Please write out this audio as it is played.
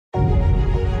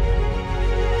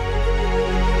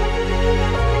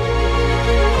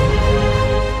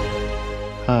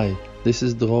This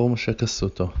is Dror.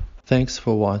 Thanks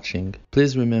for watching.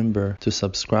 Please remember to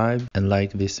subscribe and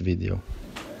like this video.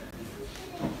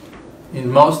 In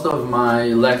most of my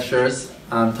lectures,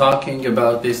 I'm talking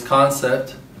about this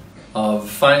concept of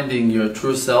finding your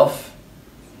true self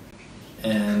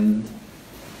and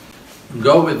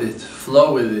go with it,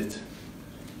 flow with it.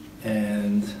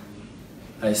 And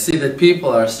I see that people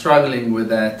are struggling with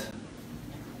that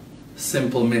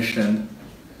simple mission.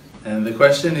 And the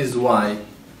question is why?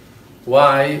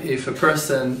 Why, if a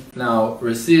person now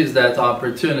receives that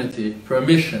opportunity,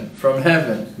 permission from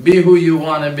heaven, be who you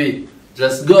want to be,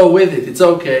 just go with it, it's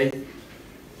okay,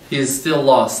 he is still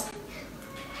lost.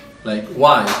 Like,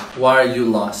 why? Why are you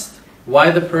lost?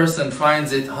 Why the person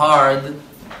finds it hard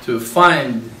to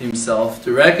find himself,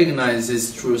 to recognize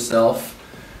his true self,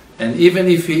 and even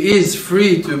if he is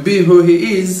free to be who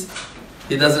he is,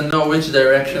 he doesn't know which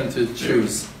direction to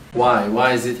choose. Why?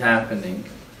 Why is it happening?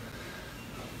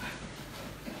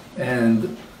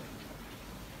 And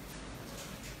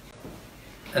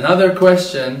another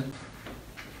question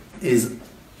is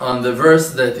on the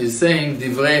verse that is saying,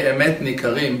 Divrei emet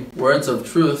nikarim, words of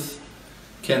truth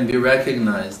can be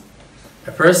recognized.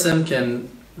 A person can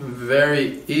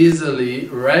very easily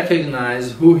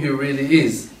recognize who he really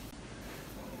is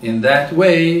in that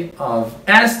way of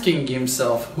asking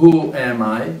himself, who am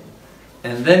I?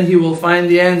 And then he will find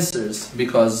the answers,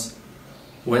 because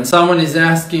when someone is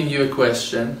asking you a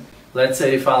question, let's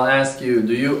say if I'll ask you,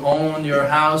 do you own your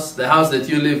house, the house that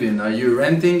you live in? Are you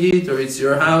renting it or it's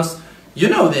your house? You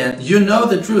know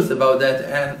the truth about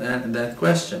that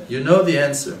question. You know the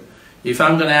answer. If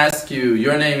I'm going to ask you,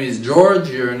 your name is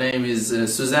George, your name is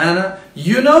Susanna,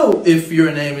 you know if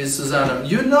your name is Susanna.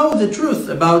 You know the truth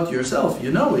about yourself.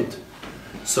 You know it.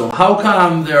 So how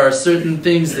come there are certain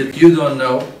things that you don't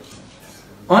know?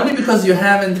 Only because you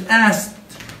haven't asked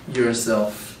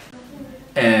yourself.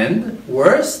 And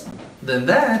worse than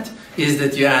that is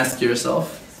that you ask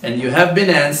yourself and you have been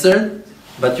answered,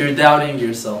 but you're doubting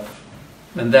yourself.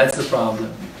 And that's the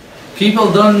problem.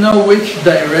 People don't know which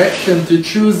direction to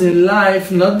choose in life,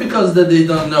 not because that they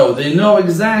don't know. They know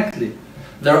exactly.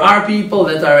 There are people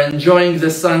that are enjoying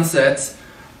the sunsets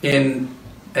in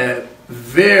a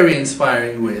very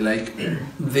inspiring way. Like,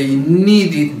 they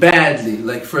need it badly.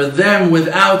 Like, for them,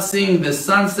 without seeing the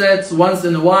sunsets once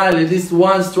in a while, at least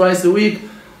once, twice a week,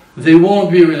 they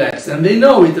won't be relaxed. And they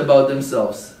know it about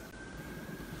themselves.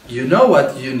 You know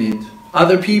what you need.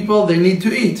 Other people, they need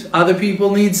to eat. Other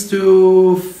people needs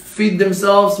to feed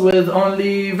themselves with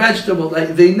only vegetables.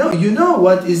 Like, they know, you know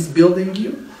what is building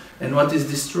you and what is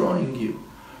destroying you.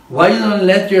 Why you don't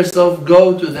let yourself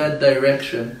go to that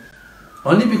direction?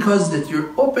 Only because that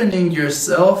you're opening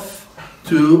yourself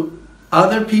to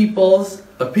other people's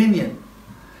opinion.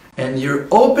 And you're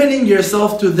opening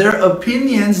yourself to their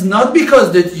opinions not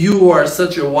because that you are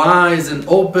such a wise and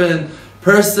open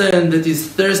person that is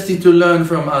thirsty to learn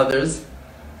from others.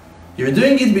 You're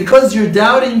doing it because you're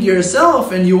doubting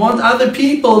yourself and you want other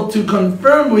people to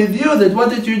confirm with you that what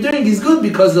that you're doing is good,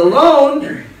 because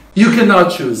alone you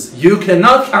cannot choose. You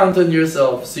cannot count on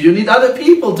yourself. So you need other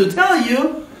people to tell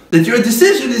you that your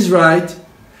decision is right.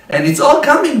 And it's all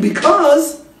coming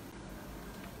because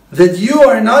that you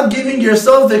are not giving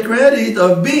yourself the credit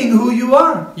of being who you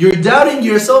are. You're doubting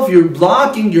yourself. You're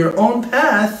blocking your own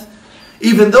path,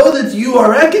 even though that you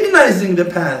are recognizing the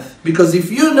path. Because if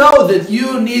you know that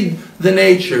you need the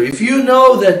nature, if you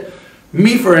know that,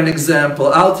 me for an example,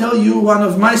 I'll tell you one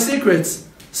of my secrets.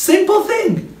 Simple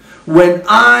thing. When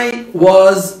I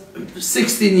was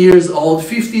 16 years old,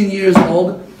 15 years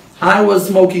old, I was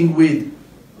smoking weed.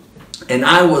 And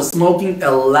I was smoking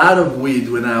a lot of weed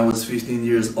when I was 15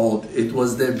 years old. It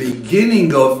was the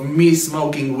beginning of me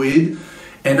smoking weed.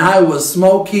 And I was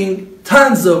smoking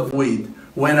tons of weed.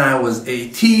 When I was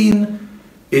 18,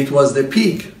 it was the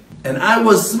peak. And I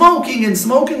was smoking and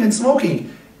smoking and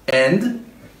smoking. And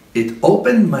it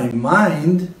opened my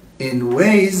mind in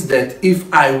ways that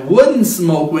if I wouldn't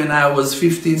smoke when I was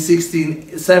 15,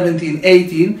 16, 17,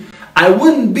 18, I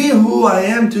wouldn't be who I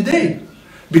am today.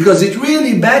 Because it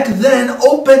really back then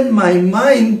opened my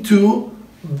mind to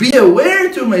be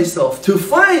aware to myself, to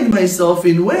find myself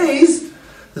in ways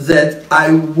that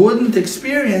I wouldn't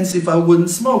experience if I wouldn't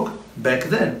smoke back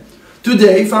then.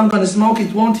 Today, if I'm going to smoke,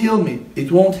 it won't heal me.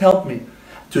 It won't help me.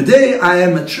 Today, I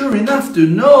am mature enough to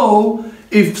know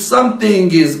if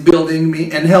something is building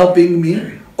me and helping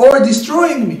me or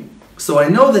destroying me. So I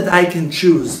know that I can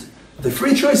choose. The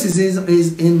free choice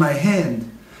is in my hand.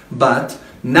 But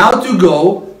now to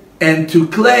go and to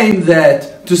claim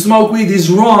that to smoke weed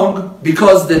is wrong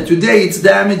because that today it's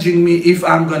damaging me if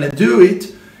I'm going to do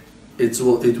it,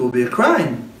 it will be a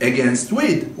crime against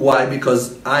weed. Why?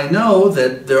 Because I know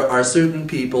that there are certain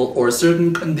people or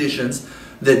certain conditions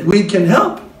that weed can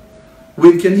help.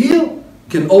 Weed can heal,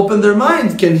 can open their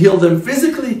mind, can heal them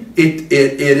physically. It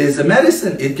is a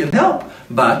medicine, it can help.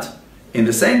 But in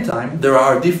the same time, there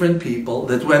are different people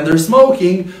that when they're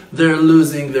smoking, they're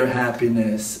losing their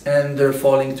happiness and they're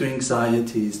falling to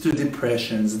anxieties, to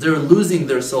depressions. They're losing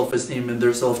their self-esteem and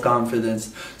their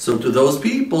self-confidence. So to those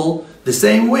people, the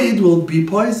same weed will be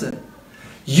poison.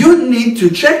 You need to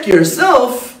check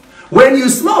yourself when you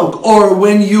smoke or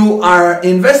when you are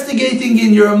investigating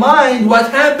in your mind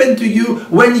what happened to you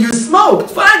when you smoked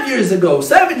 5 years ago,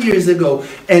 7 years ago.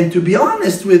 And to be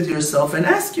honest with yourself and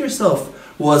ask yourself,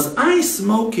 was I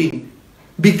smoking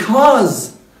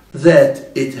because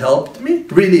that it helped me,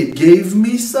 really it gave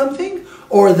me something,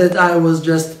 or that I was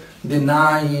just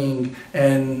denying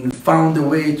and found a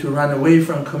way to run away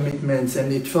from commitments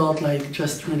and it felt like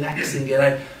just relaxing,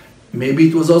 and maybe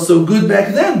it was also good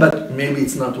back then, but maybe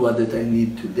it's not what that I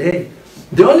need today.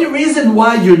 The only reason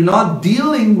why you're not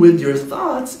dealing with your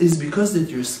thoughts is because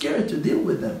that you're scared to deal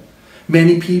with them.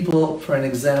 Many people, for an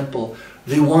example,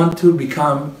 they want to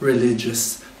become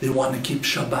religious. They want to keep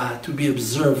Shabbat, to be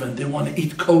observant. They want to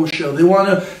eat kosher. They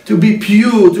want to be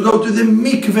pure, to go to the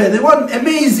mikveh. They want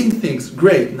amazing things.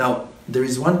 Great. Now, there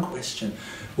is one question.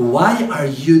 Why are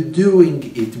you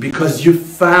doing it? Because you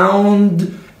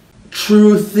found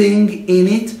true thing in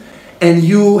it and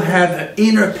you have an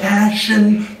inner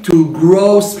passion to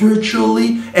grow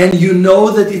spiritually and you know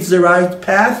that it's the right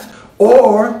path,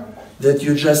 or that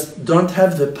you just don't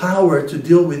have the power to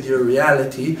deal with your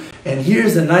reality, and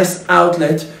here's a nice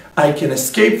outlet, I can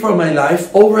escape from my life,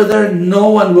 over there no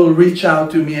one will reach out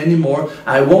to me anymore,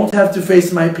 I won't have to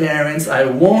face my parents, I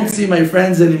won't see my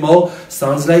friends anymore,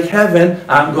 sounds like heaven,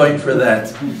 I'm going for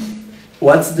that.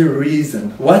 What's the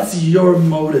reason? What's your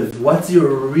motive? What's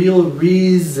your real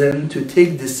reason to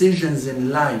take decisions in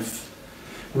life?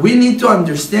 We need to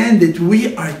understand that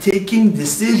we are taking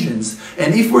decisions.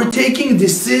 And if we're taking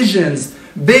decisions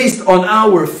based on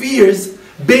our fears,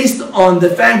 based on the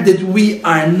fact that we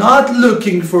are not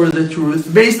looking for the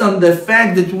truth, based on the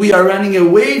fact that we are running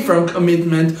away from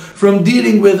commitment, from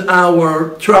dealing with our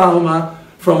trauma,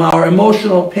 from our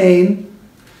emotional pain,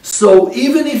 so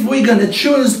even if we're going to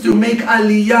choose to make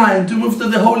aliyah and to move to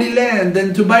the Holy Land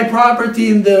and to buy property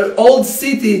in the old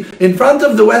city in front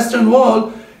of the Western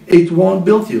Wall, it won't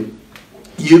build you.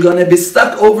 You're going to be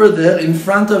stuck over there in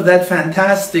front of that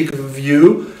fantastic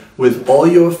view with all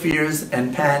your fears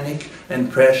and panic and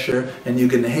pressure, and you're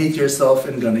going to hate yourself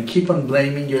and going to keep on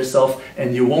blaming yourself,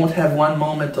 and you won't have one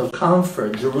moment of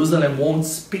comfort. Jerusalem won't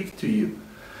speak to you.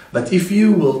 But if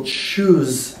you will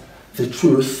choose the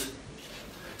truth,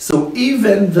 so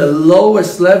even the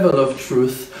lowest level of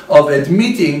truth, of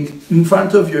admitting in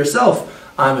front of yourself,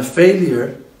 I'm a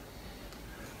failure,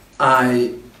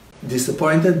 I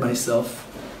disappointed myself,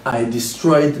 I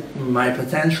destroyed my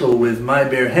potential with my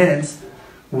bare hands,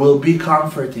 will be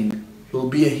comforting, will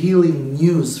be a healing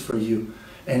news for you,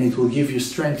 and it will give you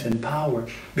strength and power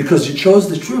because you chose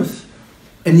the truth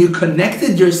and you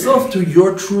connected yourself to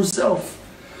your true self.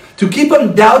 To keep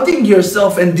on doubting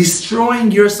yourself and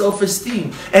destroying your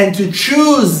self-esteem, and to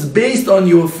choose based on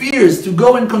your fears to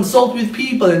go and consult with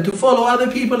people and to follow other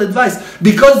people's advice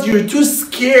because you're too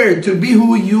scared to be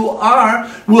who you are,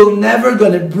 will never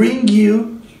gonna bring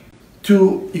you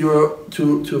to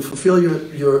fulfill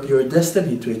your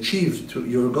destiny, to achieve to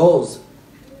your goals,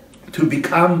 to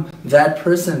become that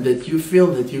person that you feel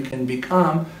that you can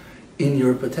become in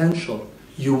your potential.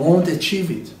 You won't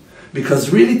achieve it. Because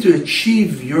really to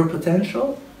achieve your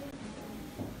potential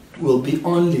will be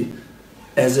only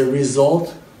as a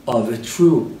result of a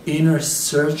true inner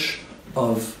search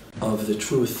of the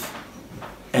truth.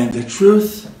 And the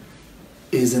truth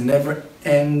is a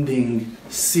never-ending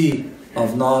sea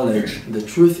of knowledge. The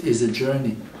truth is a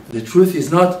journey. The truth is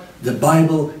not the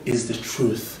Bible is the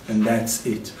truth and that's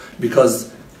it.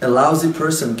 Because a lousy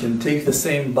person can take the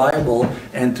same Bible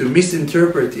and to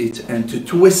misinterpret it and to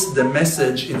twist the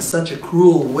message in such a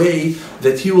cruel way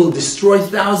that he will destroy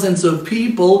thousands of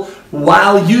people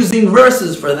while using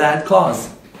verses for that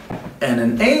cause. And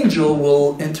an angel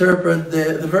will interpret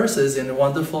the verses in a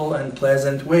wonderful and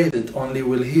pleasant way that only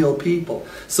will heal people.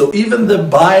 So even the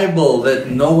Bible, that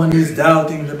no one is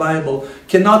doubting the Bible,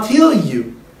 cannot heal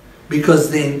you.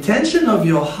 Because the intention of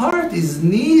your heart is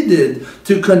needed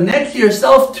to connect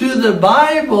yourself to the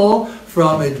Bible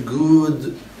from a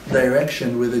good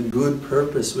direction, with a good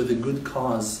purpose, with a good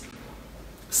cause.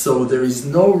 So there is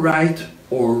no right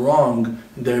or wrong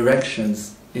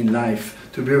directions in life.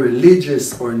 To be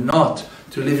religious or not,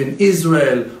 to live in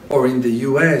Israel or in the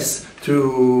US,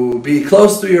 to be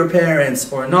close to your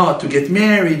parents or not, to get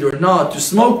married or not, to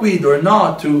smoke weed or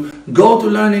not, to go to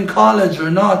learn in college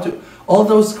or not. All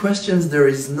those questions, there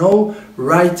is no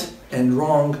right and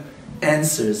wrong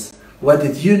answers. What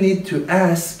that you need to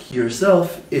ask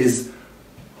yourself is,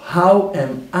 how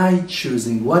am I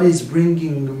choosing? What is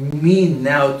bringing me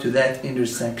now to that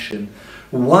intersection?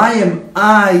 Why am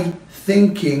I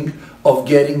thinking of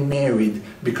getting married?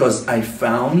 Because I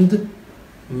found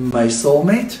my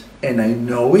soulmate and I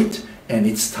know it and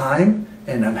it's time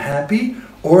and I'm happy,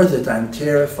 or that I'm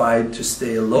terrified to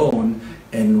stay alone,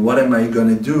 and what am I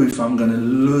going to do if I'm going to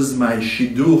lose my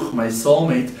shidduch, my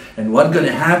soulmate, and what's going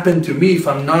to happen to me if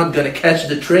I'm not going to catch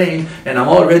the train and I'm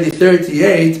already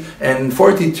 38 and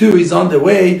 42 is on the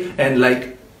way, and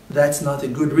like, that's not a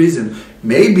good reason.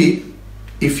 Maybe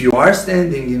if you are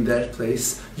standing in that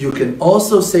place, you can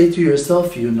also say to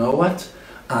yourself, you know what?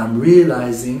 I'm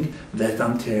realizing that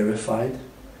I'm terrified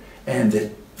and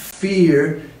that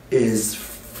fear is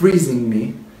freezing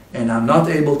me and I'm not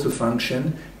able to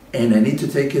function and I need to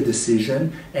take a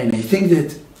decision. And I think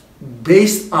that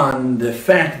based on the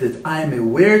fact that I'm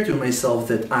aware to myself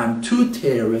that I'm too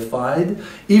terrified,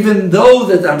 even though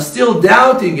that I'm still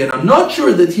doubting and I'm not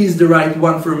sure that he's the right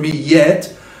one for me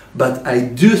yet, but I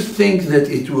do think that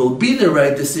it will be the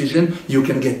right decision, you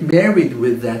can get married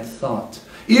with that thought.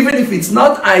 Even if it's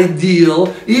not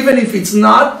ideal, even if it's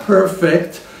not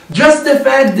perfect, just the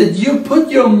fact that you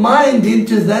put your mind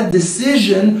into that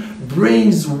decision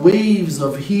brings waves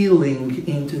of healing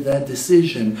into that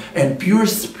decision. And pure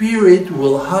spirit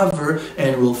will hover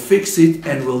and will fix it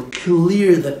and will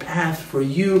clear the path for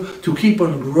you to keep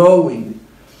on growing.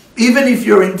 Even if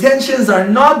your intentions are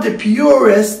not the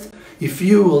purest, if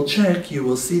you will check, you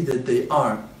will see that they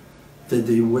are, that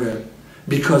they were.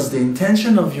 Because the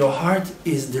intention of your heart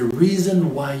is the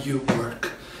reason why you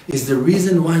work, is the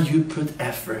reason why you put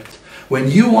effort. When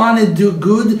you want to do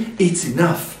good, it's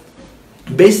enough.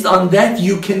 Based on that,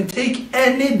 you can take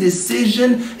any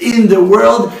decision in the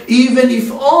world, even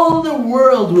if all the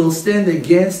world will stand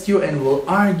against you and will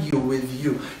argue with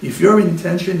you. If your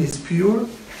intention is pure,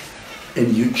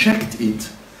 and you checked it,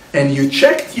 and you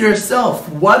checked yourself,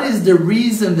 what is the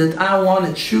reason that I want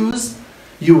to choose?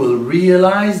 You will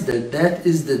realize that that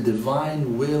is the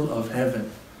divine will of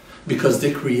heaven. Because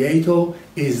the Creator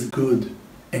is good,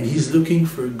 and He's looking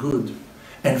for good.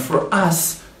 And for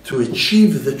us to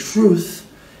achieve the truth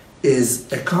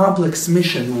is a complex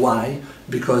mission. Why?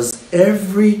 Because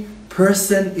every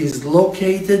person is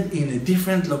located in a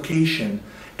different location.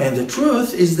 And the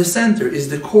truth is the center, is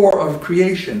the core of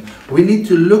creation. We need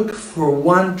to look for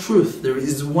one truth. There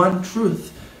is one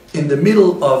truth in the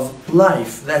middle of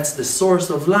life. That's the source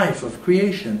of life, of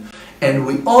creation. And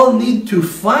we all need to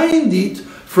find it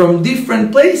from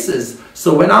different places.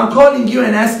 So when I'm calling you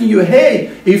and asking you,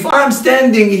 hey, if I'm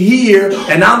standing here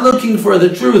and I'm looking for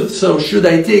the truth, so should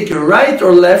I take a right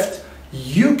or left?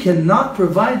 You cannot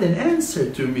provide an answer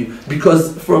to me,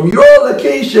 because from your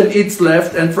location it's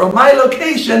left, and from my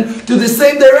location to the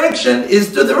same direction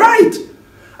is to the right.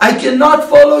 I cannot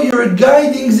follow your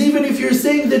guidings even if you're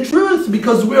saying the truth,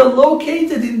 because we're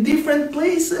located in different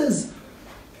places.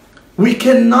 We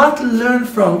cannot learn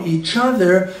from each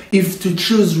other if to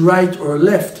choose right or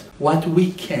left. What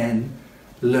we can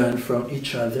learn from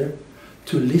each other,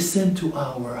 to listen to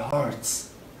our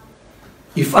hearts.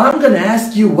 If I'm going to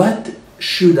ask you, what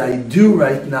should I do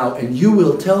right now? And you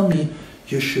will tell me,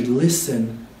 you should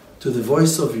listen to the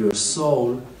voice of your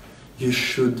soul. You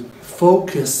should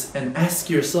focus and ask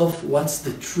yourself, what's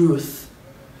the truth?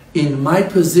 In my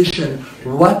position,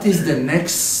 what is the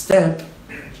next step?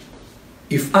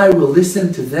 If I will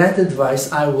listen to that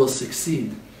advice, I will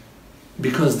succeed.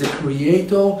 Because the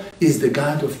Creator is the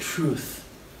God of truth.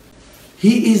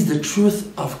 He is the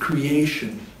truth of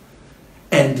creation.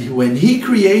 And when He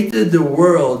created the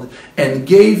world and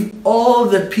gave all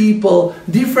the people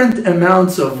different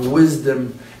amounts of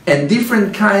wisdom and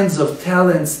different kinds of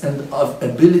talents and of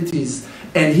abilities,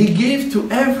 and He gave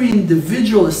to every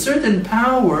individual a certain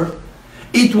power,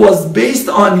 it was based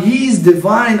on His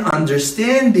divine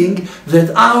understanding that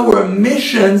our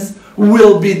missions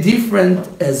will be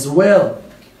different as well.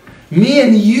 Me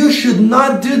and you should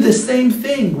not do the same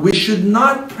thing. We should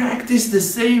not practice the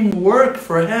same work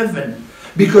for heaven,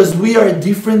 because we are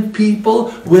different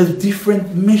people with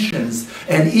different missions.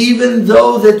 And even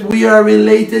though that we are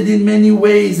related in many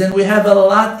ways and we have a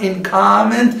lot in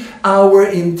common, our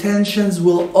intentions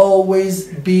will always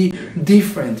be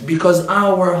different, because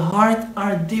our hearts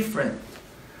are different.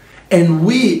 And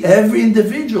we, every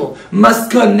individual,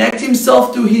 must connect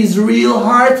himself to his real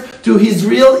heart, to his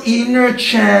real inner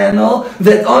channel,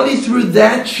 that only through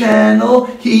that channel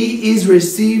he is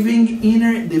receiving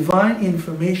inner divine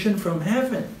information from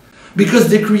heaven. Because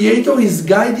the Creator is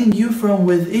guiding you from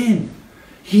within.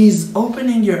 He's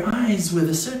opening your eyes with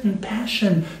a certain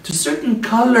passion to certain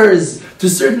colors, to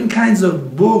certain kinds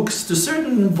of books, to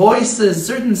certain voices,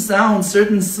 certain sounds,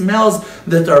 certain smells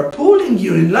that are pulling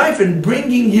you in life and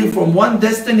bringing you from one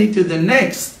destiny to the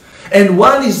next. And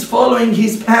one is following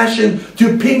his passion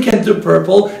to pink and to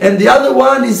purple, and the other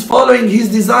one is following his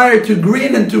desire to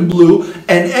green and to blue,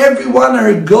 and everyone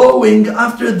are going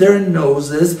after their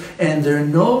noses, and their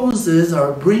noses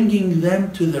are bringing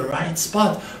them to the right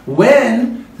spot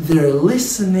when they're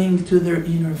listening to their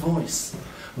inner voice.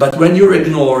 But when you're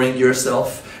ignoring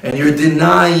yourself, and you're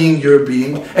denying your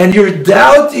being, and you're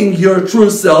doubting your true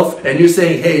self, and you're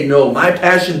saying, hey, no, my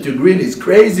passion to green is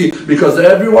crazy because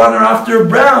everyone are after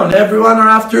brown, everyone are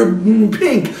after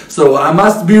pink, so I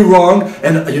must be wrong,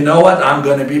 and you know what, I'm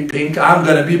going to be pink, I'm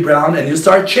going to be brown, and you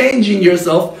start changing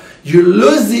yourself, you're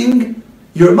losing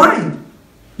your mind,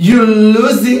 you're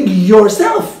losing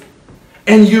yourself,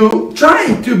 and you're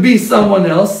trying to be someone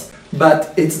else,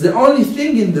 but it's the only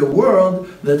thing in the world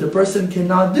that a person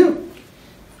cannot do.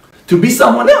 To be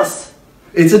someone else.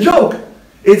 It's a joke.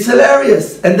 It's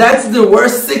hilarious. And that's the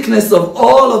worst sickness of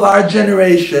all of our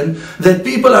generation, that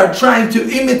people are trying to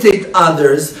imitate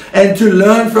others and to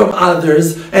learn from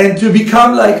others and to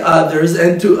become like others,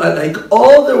 and to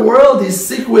all the world is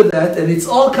sick with that, and it's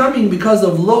all coming because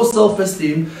of low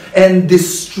self-esteem and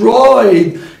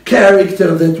destroyed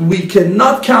character, that we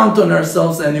cannot count on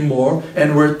ourselves anymore,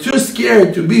 and we're too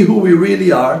scared to be who we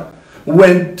really are,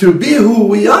 when to be who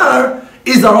we are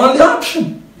is our only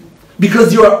option.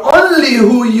 Because you are only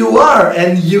who you are,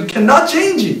 and you cannot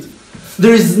change it.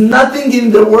 There is nothing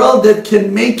in the world that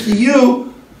can make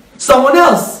you someone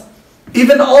else.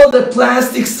 Even all the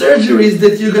plastic surgeries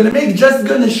that you're going to make, just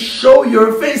going to show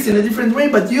your face in a different way,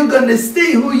 but you're going to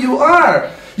stay who you are.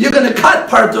 You're going to cut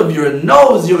part of your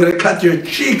nose, you're going to cut your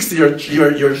cheeks, your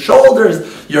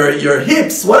shoulders, your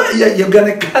hips. What? You're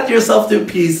going to cut yourself to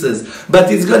pieces.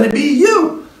 But it's going to be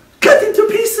you, cut into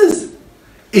pieces.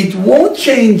 It won't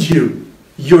change you.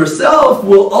 Yourself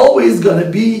will always going to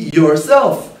be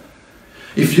yourself.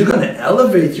 If you're going to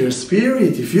elevate your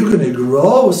spirit, if you're going to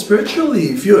grow spiritually,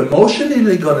 if you're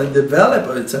emotionally going to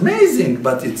develop, it's amazing.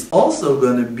 But it's also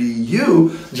going to be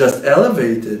you, just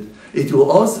elevated. It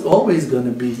will also always going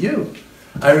to be you.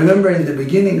 I remember in the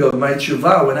beginning of my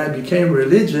tshuva, when I became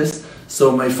religious,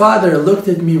 so my father looked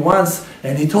at me once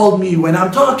and he told me, when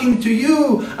I'm talking to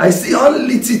you, I see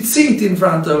only tzitzit in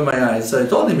front of my eyes. So I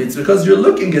told him, it's because you're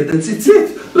looking at the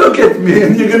tzitzit. Look at me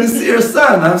and you're going to see your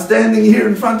son. I'm standing here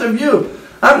in front of you.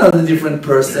 I'm not a different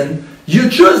person. You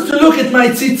choose to look at my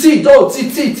tzitzit. Oh,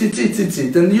 tzitzit, tzitzit,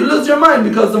 tzitzit. And you lose your mind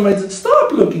because of my tzitzit.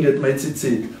 Stop looking at my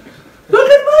tzitzit. Look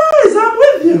at my eyes. I'm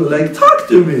with you. Like, talk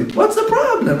to me. What's the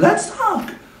problem? Let's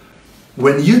talk.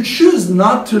 When you choose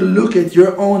not to look at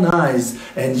your own eyes,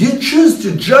 and you choose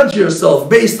to judge yourself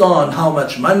based on how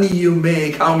much money you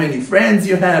make, how many friends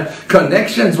you have,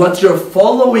 connections, what you're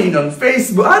following on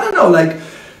Facebook, I don't know, like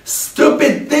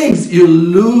stupid things, you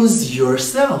lose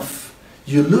yourself.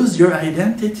 You lose your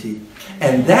identity.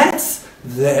 And that's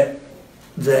the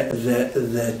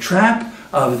trap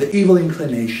of the evil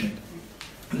inclination,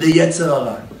 the Yetzer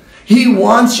Hara. He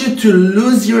wants you to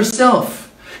lose yourself.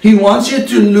 He wants you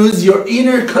to lose your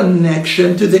inner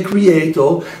connection to the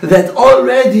Creator that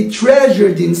already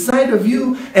treasured inside of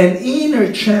you an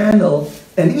inner channel,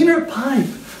 an inner pipe,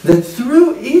 that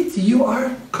through it you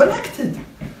are connected.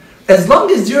 As long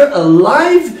as you're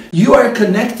alive, you are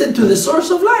connected to the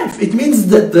source of life. It means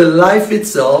that the life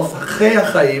itself,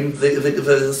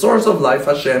 the source of life,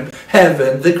 Hashem,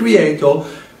 heaven, the Creator,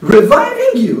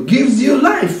 reviving you, gives you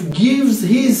life, gives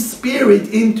His Spirit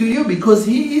into you, because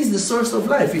He is the source of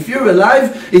life. If you're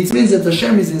alive, it means that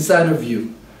Hashem is inside of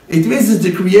you. It means that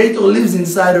the Creator lives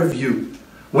inside of you.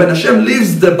 When Hashem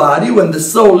leaves the body, when the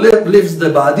soul leaves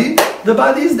the body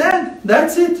is dead.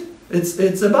 That's it.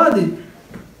 It's a body.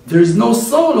 There's no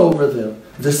soul over there.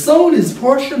 The soul is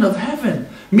portion of heaven.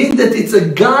 Means that it's a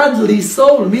godly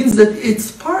soul. Means that it's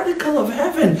particle of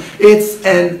heaven. It's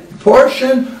an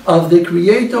portion of the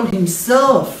Creator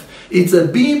Himself. It's a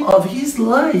beam of His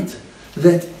light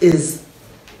that is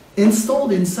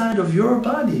installed inside of your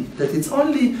body. That it's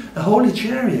only a holy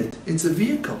chariot. It's a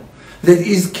vehicle that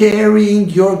is carrying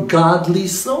your godly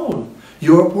soul,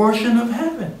 your portion of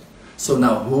heaven. So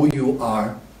now who you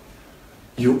are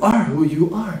who you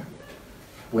are.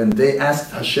 When they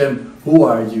asked Hashem, who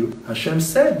are you? Hashem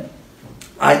said,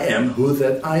 I am who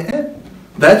that I am.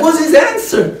 That was his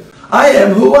answer. I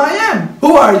am who I am.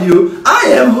 Who are you? I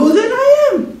am who that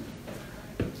I am.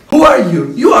 Who are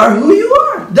you? You are who you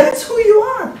are. That's who you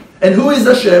are. And who is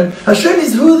Hashem? Hashem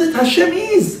is who that Hashem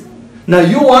is. Now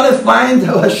you want to find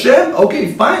Hashem?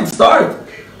 Okay, fine, start.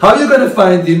 How are you going to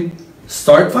find Him?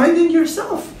 Start finding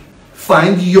yourself.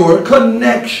 Find your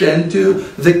connection to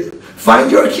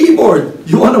find your keyboard.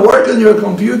 You want to work on your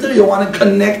computer? You want to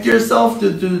connect yourself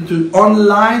to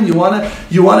online? You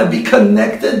want to be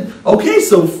connected? Okay,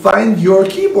 so find your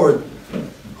keyboard.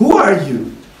 Who are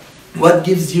you? What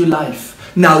gives you life?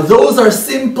 Now those are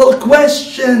simple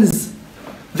questions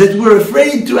that we're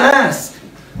afraid to ask.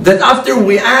 That after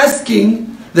we ask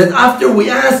and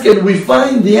we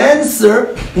find the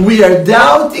answer, we are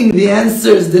doubting the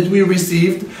answers that we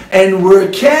received, and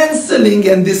we're canceling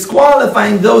and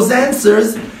disqualifying those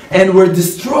answers, and we're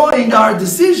destroying our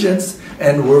decisions,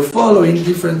 and we're following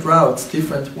different routes,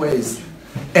 different ways.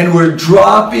 And we're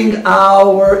dropping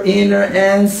our inner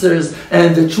answers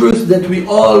and the truth that we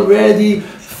already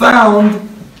found,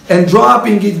 and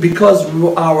dropping it because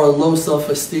of our low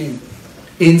self-esteem.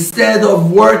 Instead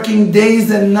of working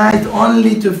days and nights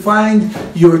only to find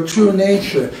your true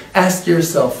nature, ask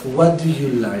yourself, what do you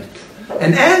like?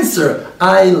 And answer,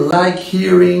 I like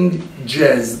hearing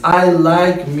jazz, I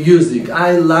like music,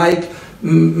 I like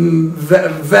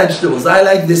vegetables, I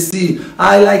like the sea,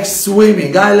 I like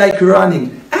swimming, I like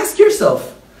running. Ask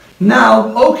yourself.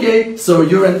 Now, okay, so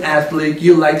you're an athlete,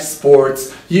 you like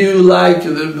sports, you like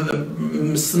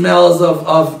the smells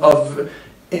of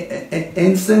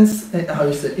incense, how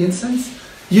you say incense?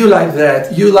 You like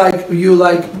that. You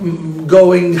like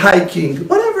going hiking.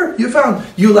 Whatever you found.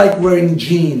 You like wearing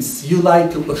jeans. You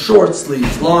like short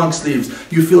sleeves, long sleeves.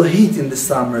 You feel heat in the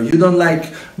summer. You don't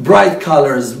like bright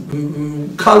colors,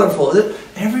 colorful.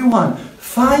 Everyone,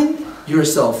 find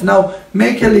yourself. Now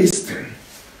make a list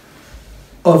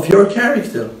of your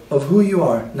character, of who you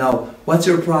are. Now, what's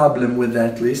your problem with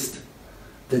that list?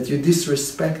 That you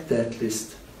disrespect that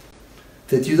list.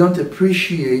 That you don't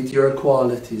appreciate your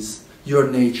qualities, your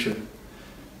nature.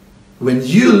 When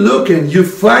you look and you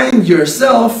find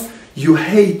yourself, you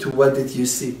hate what did you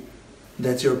see.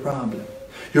 That's your problem.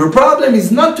 Your problem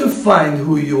is not to find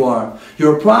who you are.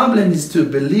 Your problem is to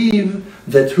believe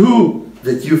that who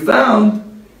that you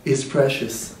found is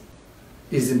precious,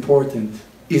 is important,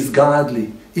 is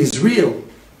godly, is real.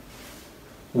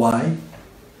 Why?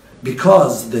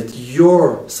 Because that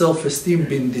your self-esteem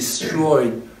been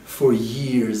destroyed for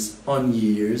years on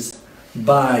years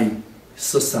by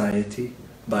society,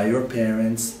 by your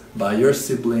parents, by your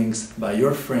siblings, by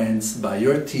your friends, by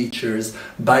your teachers,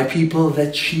 by people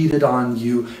that cheated on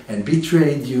you and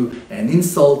betrayed you and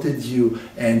insulted you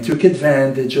and took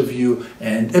advantage of you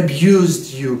and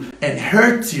abused you and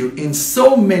hurt you in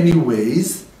so many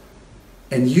ways,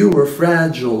 and you were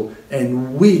fragile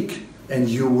and weak and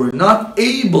you were not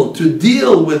able to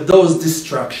deal with those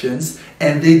destructions,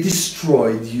 and they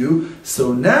destroyed you.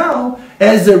 So now,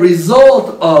 as a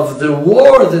result of the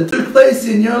war that took place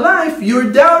in your life,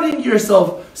 you're doubting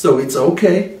yourself. So it's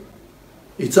okay.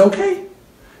 It's okay.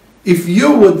 If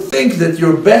you would think that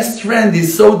your best friend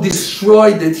is so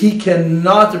destroyed that he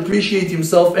cannot appreciate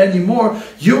himself anymore,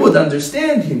 you would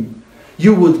understand him.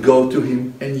 You would go to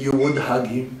him and you would hug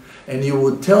him and you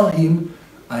would tell him,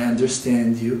 I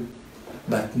understand you,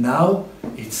 but now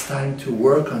it's time to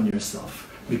work on yourself.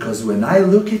 Because when I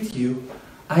look at you,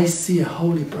 I see a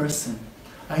holy person.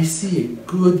 I see a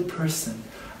good person.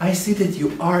 I see that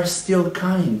you are still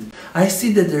kind. I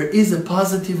see that there is a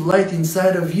positive light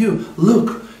inside of you.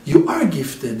 Look, you are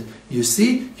gifted. You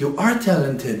see, you are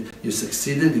talented. You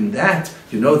succeeded in that.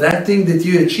 You know that thing that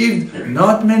you achieved?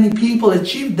 Not many people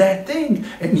achieved that thing.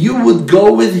 And you would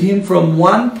go with him from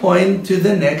one point to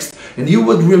the next, and you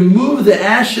would remove the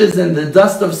ashes and the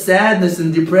dust of sadness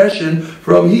and depression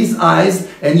from his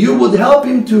eyes, and you would help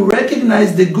him to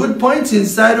recognize the good points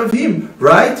inside of him.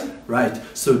 Right? Right.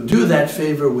 So do that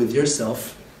favor with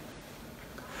yourself.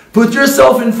 Put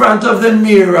yourself in front of the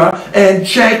mirror and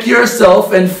check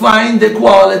yourself and find the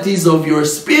qualities of your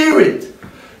spirit,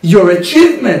 your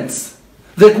achievements,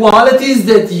 the qualities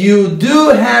that you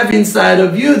do have inside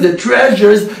of you, the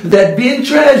treasures that been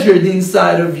treasured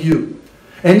inside of you.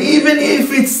 And even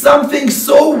if it's something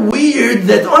so weird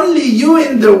that only you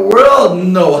in the world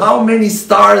know how many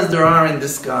stars there are in the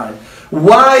sky,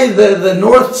 why the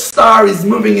North Star is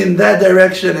moving in that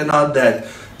direction and not that,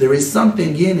 there is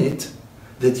something in it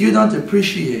that you don't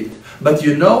appreciate. But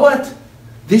you know what?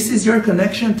 This is your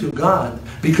connection to God.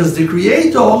 Because the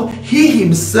Creator, He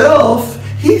Himself,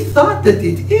 he thought that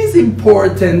it is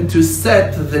important to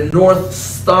set the North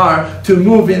Star to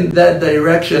move in that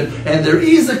direction, and there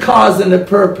is a cause and a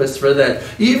purpose for that.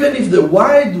 Even if the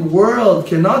wide world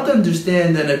cannot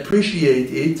understand and appreciate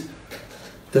it,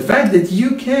 the fact that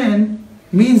you can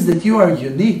means that you are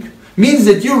unique. Means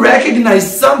that you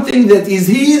recognize something that is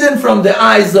hidden from the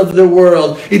eyes of the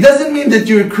world. It doesn't mean that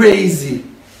you're crazy.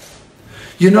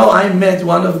 You know, I met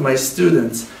one of my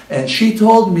students, and she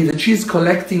told me that she's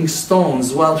collecting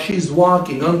stones while she's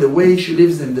walking on the way. She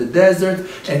lives in the desert,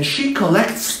 and she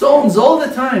collects stones all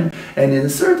the time. And in a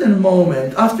certain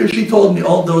moment, after she told me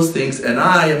all those things, and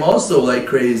I am also like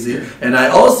crazy, and I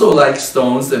also like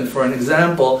stones, and for an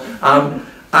example,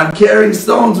 I'm carrying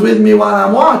stones with me while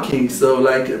I'm walking, so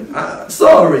like,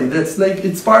 sorry, that's like,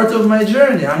 it's part of my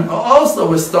journey. I'm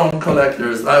also a stone collector.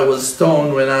 I was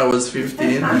stoned when I was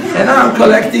 15, and I'm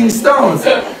collecting stones,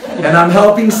 and I'm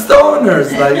helping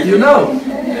stoners, like, you know,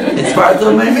 it's part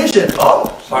of my mission.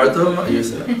 Oh, part of my, you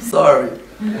said, sorry.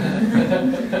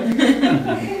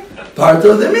 Part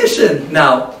of the mission.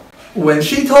 Now, when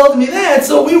she told me that,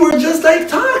 so we were just like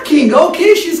talking.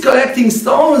 Okay, she's collecting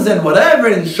stones and whatever,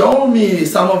 and showing me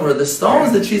some of the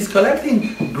stones that she's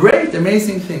collecting. Great,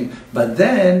 amazing thing. But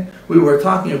then we were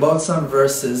talking about some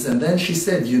verses, and then she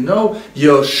said, you know,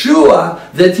 Yoshua,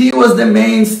 that he was the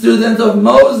main student of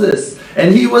Moses,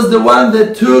 and he was the one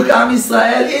that took Am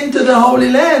Yisrael into the Holy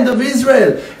Land of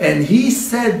Israel. And he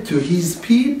said to his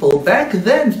people back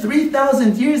then,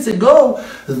 3,000 years ago,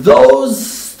 those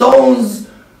stones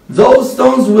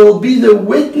will be the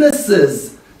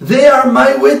witnesses. They are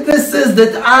my witnesses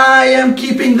that I am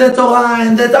keeping the Torah,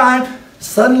 and that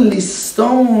Suddenly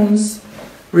stones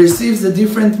receives a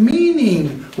different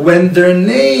meaning when their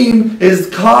name is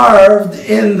carved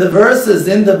in the verses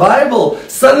in the Bible.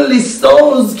 Suddenly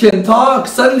stones can talk.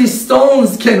 Suddenly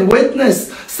stones can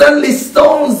witness. Suddenly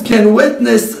stones can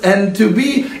witness, and to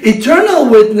be eternal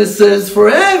witnesses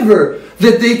forever.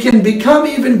 That they can become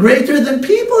even greater than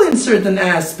people in certain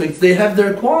aspects. They have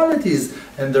their qualities,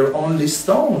 and they're only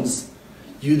stones.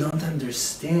 You don't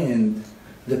understand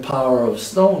the power of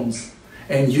stones.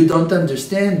 And you don't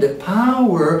understand the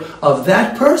power of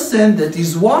that person that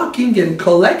is walking and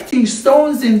collecting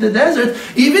stones in the desert,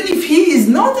 even if he is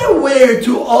not aware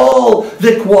to all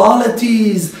the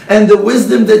qualities and the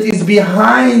wisdom that is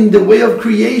behind the way of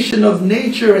creation of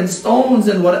nature and stones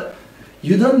and what.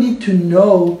 You don't need to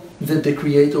know that the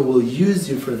Creator will use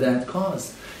you for that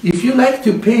cause. If you like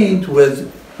to paint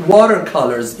with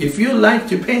watercolors, if you like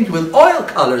to paint with oil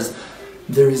colors,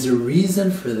 there is a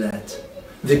reason for that.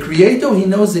 The Creator, He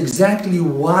knows exactly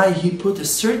why He put a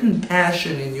certain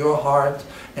passion in your heart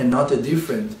and not a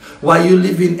different. Why you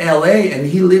live in LA and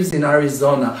He lives in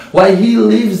Arizona. Why He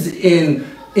lives in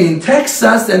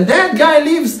Texas and that guy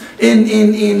lives in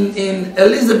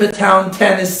Elizabethtown,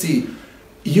 Tennessee.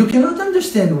 You cannot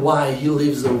understand why he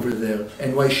lives over there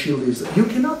and why she lives. You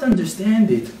cannot understand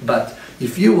it. But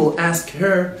if you will ask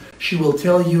her, she will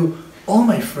tell you, all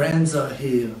my friends are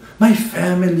here. My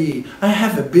family. I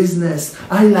have a business.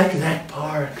 I like that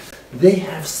park. They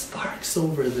have sparks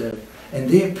over there. And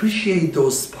they appreciate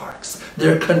those sparks.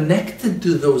 They're connected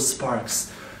to those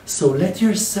sparks. So let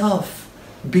yourself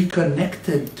be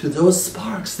connected to those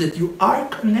sparks that you are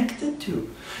connected to.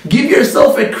 Give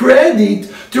yourself a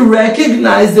credit to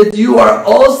recognize that you are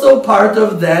also part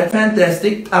of that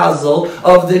fantastic puzzle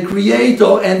of the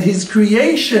Creator and His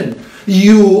creation.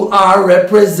 You are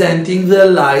representing the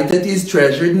light that is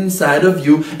treasured inside of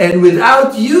you, and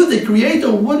without you, the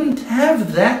Creator wouldn't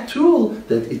have that tool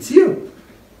that it's you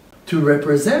to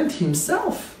represent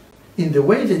Himself in the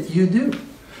way that you do.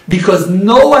 Because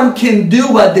no one can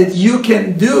do what that you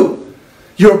can do.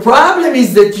 Your problem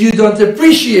is that you don't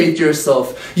appreciate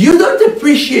yourself. You don't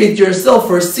appreciate yourself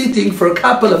for sitting for a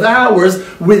couple of hours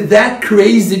with that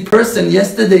crazy person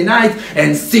yesterday night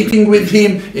and sitting with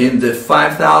him in the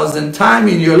 5,000th time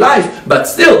in your life, but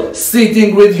still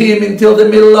sitting with him until the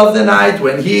middle of the night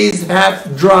when he's half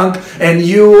drunk and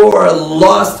you are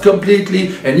lost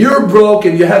completely and you're broke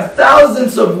and you have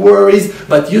thousands of worries,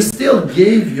 but you still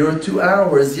gave your 2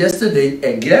 hours yesterday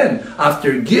again.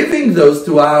 After giving those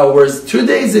 2 hours 2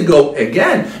 days ago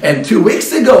again, and 2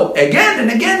 weeks ago again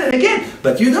and again and again.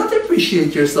 But you don't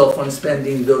appreciate yourself on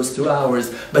spending those 2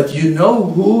 hours. But you know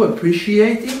who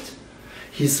appreciates it?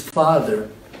 His Father.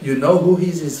 You know who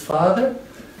is His Father?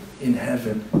 In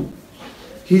heaven.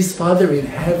 His Father in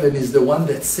heaven is the one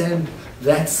that sent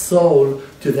that soul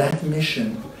to that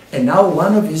mission. And now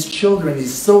one of His children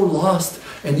is so lost,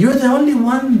 and you're the only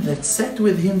one that sat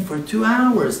with him for 2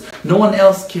 hours. No one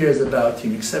else cares about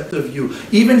him except of you.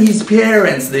 Even his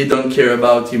parents, they don't care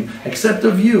about him except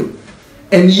of you.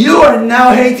 And you are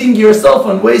now hating yourself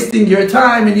and wasting your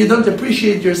time, and you don't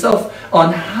appreciate yourself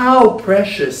on how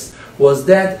precious was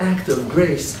that act of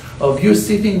grace of you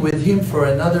sitting with him for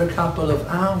another couple of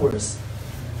hours,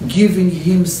 giving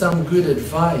him some good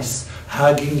advice,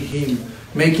 hugging him,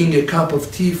 making a cup of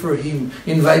tea for him,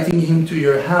 inviting him to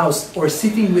your house, or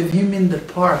sitting with him in the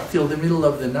park till the middle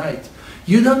of the night.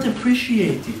 You don't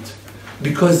appreciate it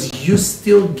because you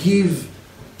still give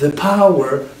the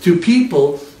power to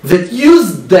people that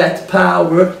use that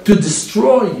power to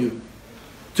destroy you,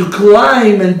 to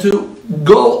climb and to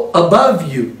go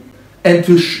above you, and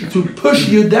to push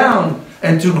you down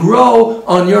and to grow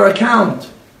on your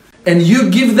account. And you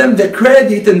give them the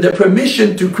credit and the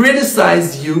permission to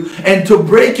criticize you and to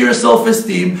break your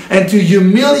self-esteem and to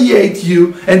humiliate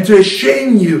you and to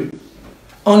shame you,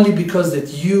 only because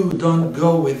that you don't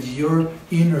go with your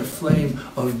inner flame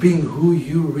of being who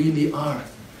you really are.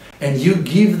 And you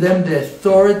give them the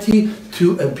authority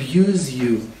to abuse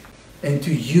you and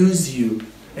to use you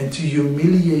and to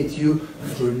humiliate you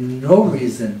for no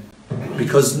reason.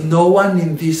 Because no one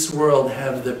in this world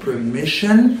have the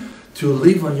permission to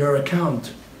live on your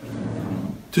account,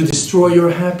 to destroy your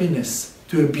happiness,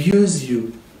 to abuse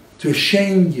you, to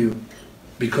shame you,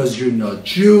 because you're not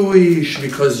Jewish,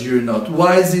 because you're not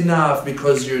wise enough,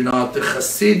 because you're not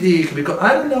Hasidic, because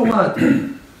I don't know what.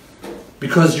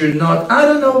 Because you're not, I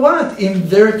don't know what, in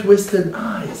their twisted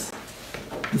eyes.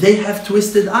 They have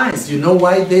twisted eyes. You know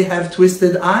why they have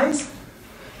twisted eyes?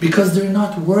 Because they're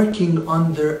not working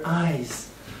on their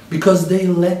eyes. Because they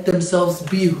let themselves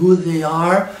be who they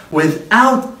are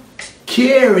without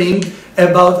caring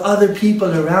about other people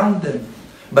around them.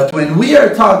 But when we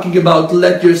are talking about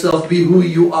let yourself be who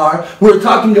you are, we're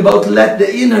talking about let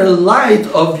the inner light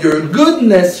of your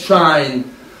goodness shine,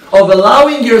 of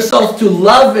allowing yourself to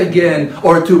love again,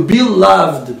 or to be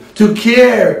loved, to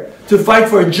care, to fight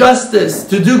for justice,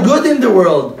 to do good in the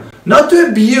world, not to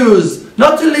abuse,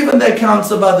 not to live on the accounts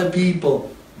of other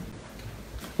people.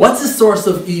 What's the source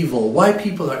of evil? Why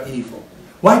people are evil?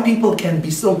 Why people can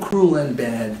be so cruel and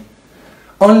bad?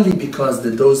 Only because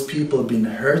that those people have been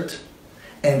hurt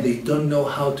and they don't know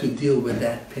how to deal with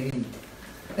that pain.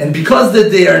 And because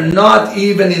that they are not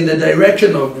even in the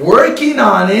direction of working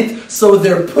on it, so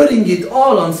they're putting it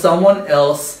all on someone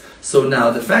else. So now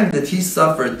the fact that he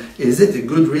suffered, is it a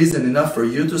good reason enough for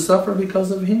you to suffer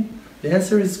because of him? The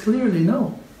answer is clearly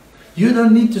no. You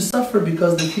don't need to suffer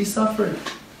because that he suffered.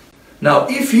 Now,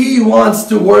 if he wants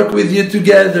to work with you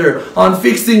together on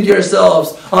fixing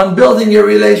yourselves, on building a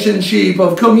relationship,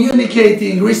 of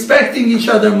communicating, respecting each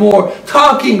other more,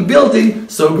 talking, building,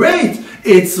 so great.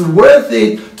 It's worth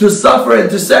it to suffer and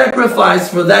to sacrifice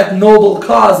for that noble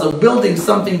cause of building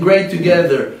something great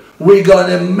together. We're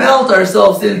going to melt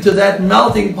ourselves into that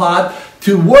melting pot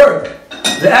to work.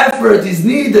 The effort is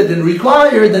needed and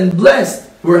required and blessed.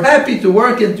 We're happy to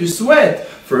work and to sweat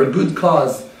for a good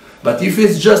cause. But if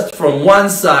it's just from one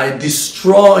side,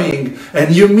 destroying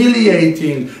and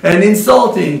humiliating and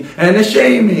insulting and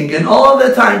shaming and all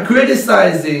the time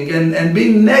criticizing and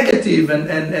being negative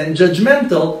and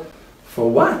judgmental, for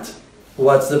what?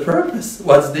 What's the purpose?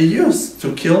 What's the use?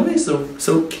 To kill me?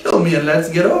 So kill me and let's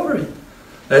get over it.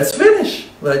 Let's finish.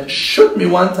 Like, shoot me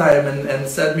one time and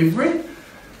set me free.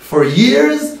 For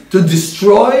years, to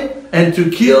destroy and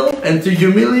to kill and to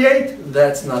humiliate,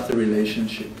 that's not a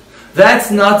relationship.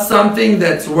 That's not something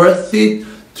that's worth it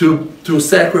to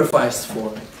sacrifice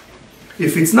for.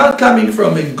 If it's not coming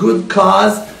from a good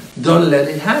cause, don't let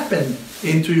it happen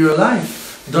into your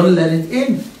life. Don't let it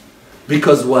in.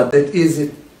 Because what that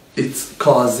is, it's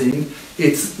causing,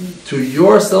 it's to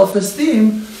your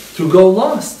self-esteem to go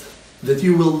lost. That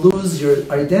you will lose your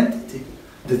identity.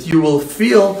 That you will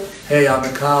feel, hey, I'm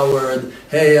a coward,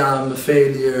 hey, I'm a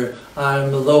failure,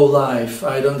 I'm a low life,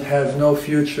 I don't have no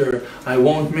future, I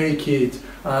won't make it,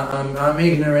 I'm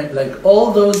ignorant. Like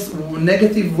all those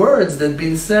negative words that have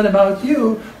been said about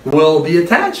you will be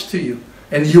attached to you.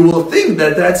 And you will think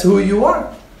that that's who you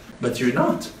are. But you're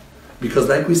not. Because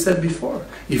like we said before,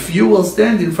 if you will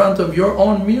stand in front of your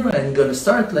own mirror and gonna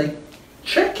start like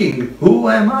checking, who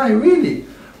am I really?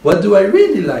 What do I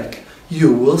really like?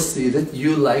 You will see that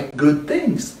you like good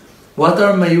things. What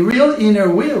are my real inner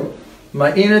will?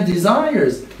 My inner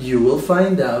desires? You will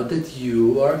find out that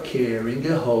you are carrying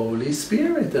a Holy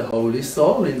Spirit, a Holy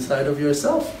Soul inside of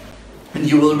yourself. And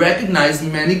you will recognize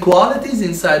many qualities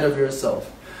inside of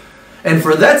yourself. And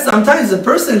for that, sometimes a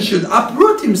person should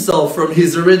uproot himself from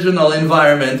his original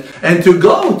environment and to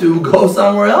go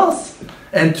somewhere else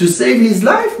and to save his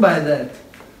life by that.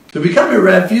 To become a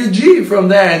refugee from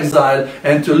the exile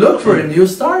and to look for a new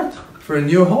start, for a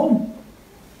new home,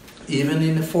 even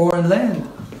in a foreign land.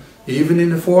 even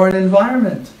in a foreign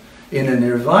environment, in an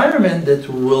environment that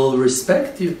will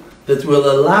respect you, that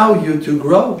will allow you to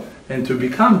grow and to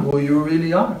become who you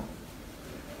really are.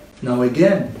 Now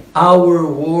again, our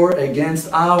war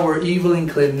against our evil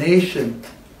inclination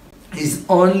is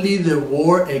only the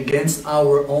war against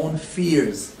our own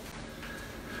fears.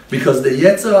 Because the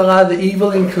Yetzer Hara, the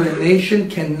evil inclination,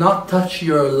 cannot touch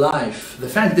your life. The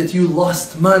fact that you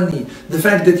lost money, the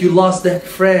fact that you lost that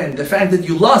friend, the fact that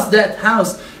you lost that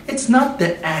house, it's not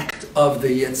the act of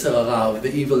the Yetzer Hara, of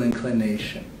the evil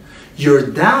inclination. Your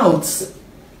doubts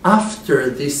after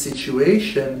this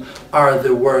situation are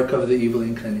the work of the evil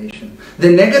inclination.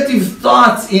 The negative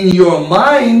thoughts in your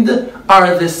mind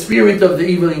are the spirit of the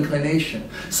evil inclination.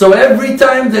 So every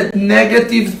time that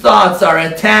negative thoughts are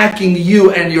attacking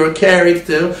you and your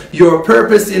character, your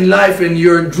purpose in life and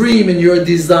your dream and your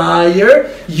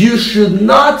desire, you should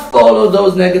not follow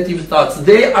those negative thoughts.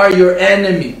 They are your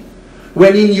enemy.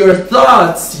 When in your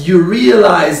thoughts you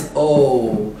realize,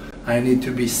 oh, I need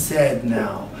to be sad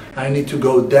now. I need to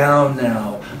go down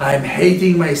now. I'm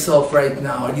hating myself right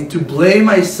now. I need to blame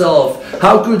myself.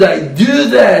 How could I do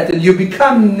that? And you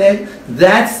become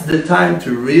that's the time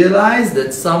to realize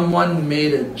that someone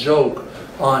made a joke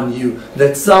on you,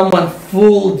 that someone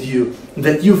fooled you,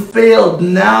 that you failed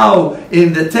now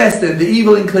in the test, and the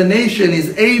evil inclination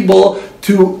is able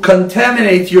to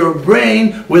contaminate your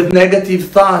brain with negative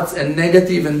thoughts and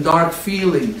negative and dark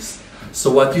feelings. So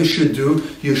what you should do,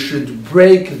 you should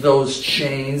break those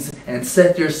chains and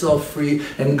set yourself free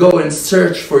and go and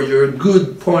search for your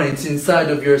good points inside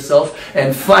of yourself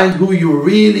and find who you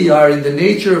really are in the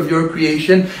nature of your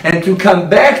creation. And to come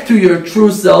back to your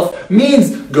true self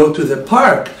means go to the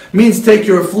park, means take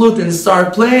your flute and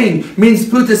start playing, means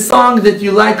put a song that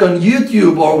you like on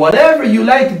YouTube or whatever you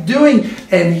like doing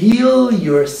and heal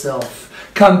yourself.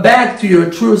 Come back to your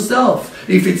true self.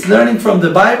 If it's learning from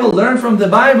the Bible, learn from the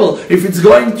Bible. If it's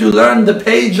going to learn the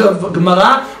page of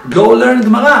Gemara, go learn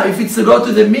Gemara. If it's to go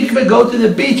to the mikveh, go to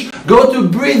the beach. Go to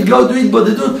breathe, go to eat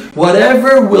bodedut.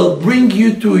 Whatever will bring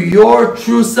you to your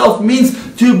true self means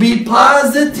to be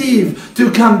positive,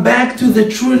 to come back to the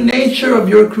true nature of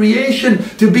your creation,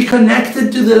 to be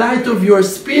connected to the light of your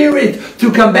spirit,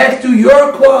 to come back to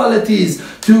your qualities,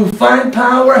 to find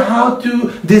power how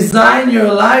to design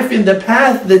your life in the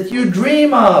path that you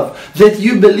dream of, that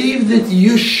you believe that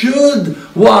you should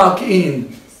walk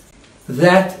in.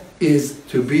 That is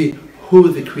to be who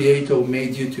the Creator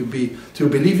made you to be. To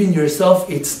believe in yourself,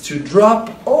 it's to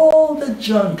drop all the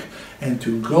junk and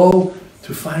to go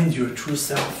to find your true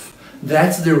self.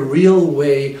 That's the real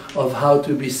way of how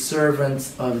to be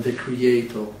servants of the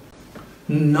Creator.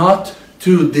 Not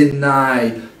to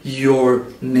deny your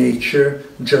nature,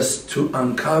 just to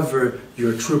uncover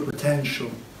your true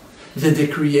potential. That the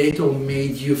Creator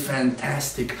made you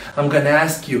fantastic. I'm going to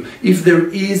ask you, if there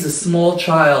is a small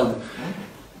child,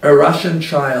 a Russian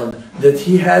child, that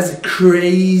he has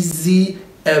crazy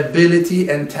ability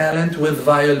and talent with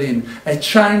violin. A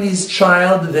Chinese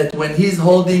child that when he's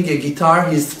holding a guitar,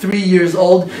 he's 3 years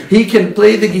old, he can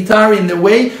play the guitar in a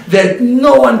way that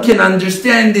no one can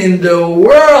understand in the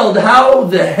world. How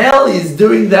the hell is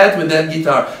doing that with that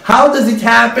guitar? How does it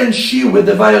happen? She with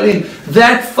the violin.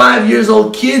 That 5 years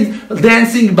old kid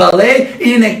dancing ballet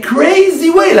in a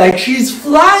crazy way, like she's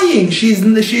flying.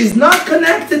 She's not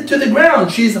connected to the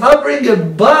ground. She's hovering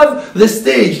above the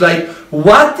stage. Like,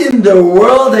 what in the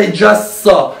world I just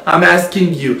saw? I'm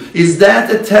asking you, is that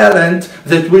a talent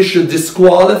that we should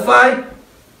disqualify?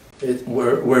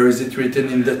 Where is it written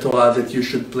in the Torah that you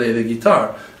should play the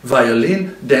guitar?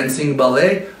 Violin, dancing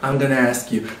ballet? I'm going to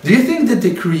ask you, do you think that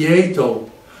the Creator,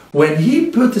 when He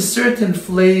put a certain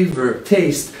flavor,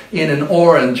 taste in an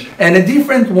orange and a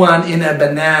different one in a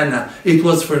banana, it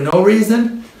was for no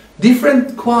reason?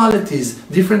 Different qualities,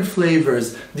 different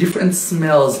flavors, different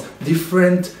smells,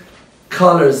 different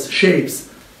colors, shapes.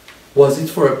 Was it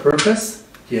for a purpose?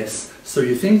 Yes. So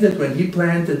you think that when He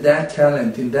planted that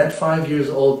talent in that 5 years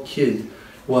old kid,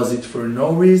 was it for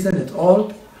no reason at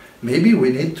all? Maybe we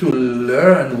need to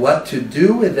learn what to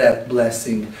do with that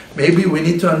blessing. Maybe we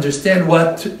need to understand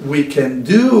what we can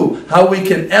do, how we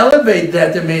can elevate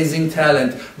that amazing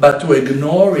talent. But to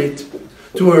ignore it,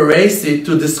 to erase it,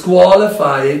 to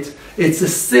disqualify it, it's a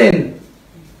sin.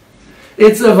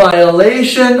 It's a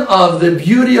violation of the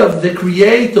beauty of the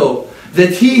Creator,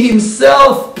 that He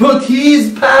Himself put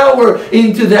His power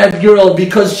into that girl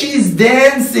because she's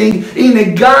dancing in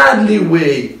a godly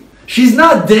way. She's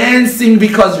not dancing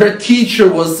because her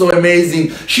teacher was so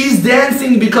amazing. She's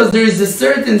dancing because there is a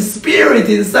certain spirit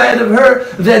inside of her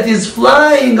that is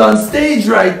flying on stage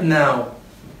right now.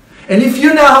 And if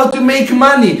you know how to make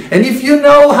money, and if you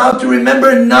know how to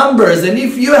remember numbers, and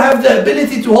if you have the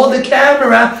ability to hold a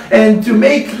camera and to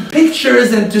make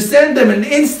pictures and to send them on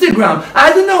Instagram,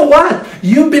 I don't know what,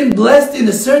 you've been blessed in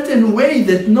a certain way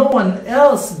that no one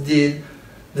else did,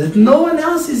 that no one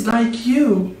else is like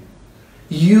you.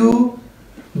 You,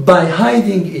 by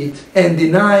hiding it and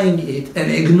denying it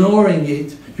and ignoring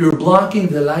it, you're blocking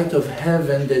the light of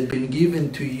heaven that's been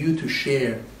given to you to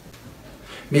share.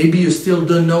 Maybe you still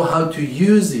don't know how to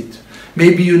use it.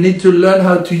 Maybe you need to learn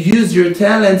how to use your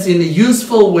talents in a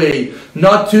useful way,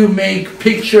 not to make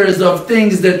pictures of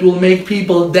things that will make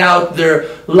people doubt their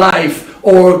life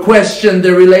or question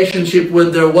their relationship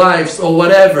with their wives or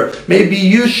whatever. Maybe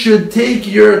you should take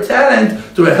your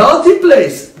talent to a healthy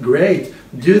place. Great,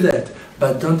 do that.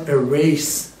 But don't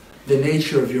erase the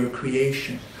nature of your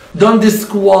creation. Don't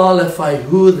disqualify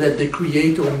who that the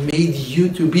Creator made you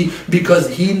to be, because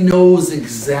He knows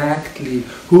exactly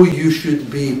who you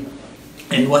should be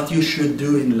and what you should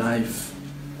do in life.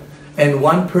 And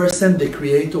one person, the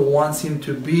Creator wants him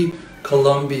to be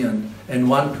Colombian. And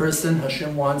one person,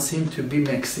 Hashem wants him to be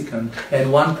Mexican.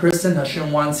 And one person,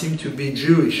 Hashem wants him to be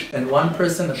Jewish. And one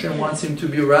person, Hashem wants him to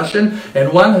be Russian.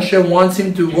 And one, Hashem wants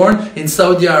him to be born in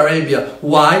Saudi Arabia.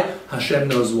 Why? Hashem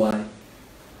knows why.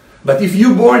 But if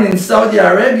you're born in Saudi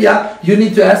Arabia, you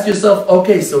need to ask yourself,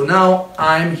 okay, so now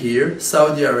I'm here,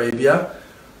 Saudi Arabia.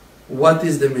 What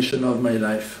is the mission of my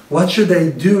life? What should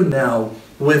I do now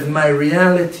with my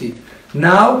reality?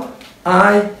 Now,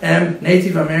 I am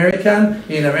Native American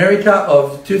in America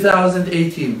of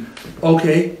 2018.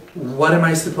 Okay, what am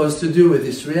I supposed to do with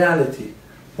this reality?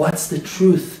 What's the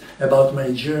truth about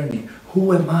my journey?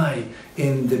 Who am I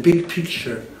in the big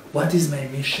picture? What is my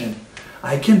mission?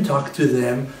 I can talk to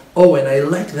them. Oh, and I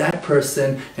like that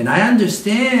person, and I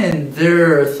understand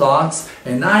their thoughts,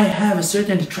 and I have a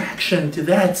certain attraction to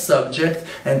that subject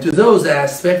and to those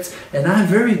aspects, and I'm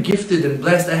very gifted and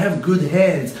blessed. I have good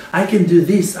hands. I can do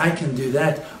this, I can do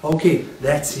that. Okay,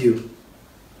 that's you.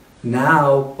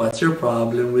 Now, what's your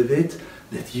problem with it?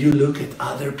 That you look at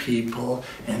other people,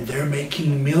 and they're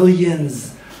making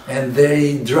millions, and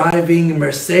they driving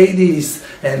Mercedes,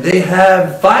 and they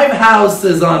have 5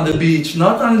 houses on the beach,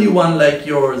 not only one like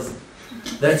yours.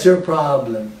 That's your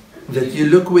problem. That you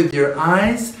look with your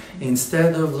eyes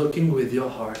instead of looking with your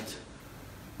heart.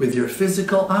 With your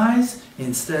physical eyes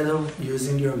instead of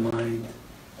using your mind.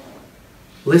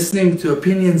 Listening to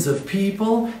opinions of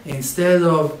people instead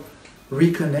of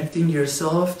reconnecting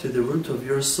yourself to the root of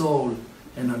your soul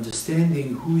and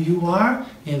understanding who you are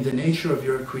in the nature of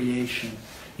your creation.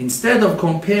 Instead of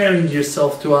comparing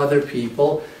yourself to other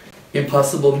people,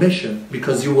 impossible mission,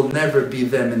 because you will never be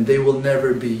them and they will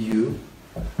never be you.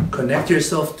 Connect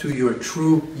yourself to your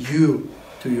true you,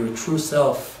 to your true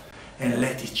self, and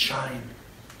let it shine.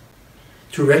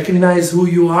 To recognize who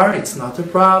you are, it's not a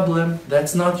problem.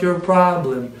 That's not your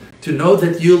problem. To know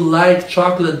that you like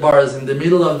chocolate bars in the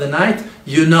middle of the night,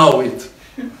 you know it.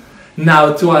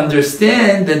 Now to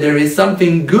understand that there is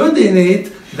something good in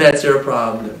it, that's your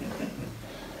problem.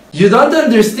 You don't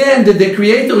understand that the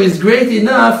Creator is great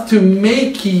enough to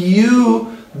make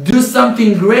you do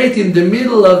something great in the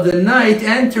middle of the night,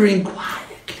 entering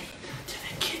quietly to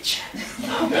the kitchen,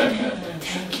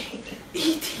 taking,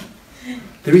 eating.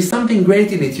 There is something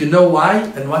great in it. You know why?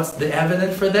 And what's the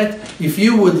evidence for that? If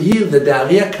you would hear that the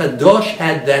Ariya Kadosh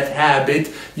had that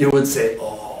habit, you would say,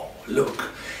 oh, look.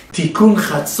 Tikkun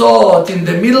Chatzot, in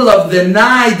the middle of the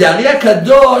night, the Ariya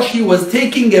Kadosh, he was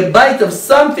taking a bite of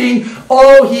something.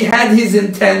 Oh, he had his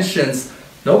intentions.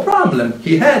 No problem,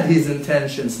 he had his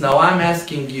intentions. Now I'm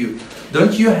asking you,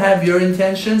 don't you have your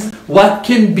intentions? What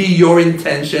can be your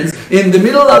intentions in the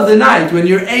middle of the night when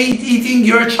you're eating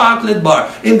your chocolate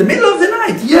bar? In the middle of the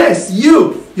night, yes,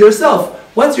 you, yourself.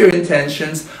 What's your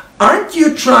intentions? Aren't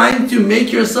you trying to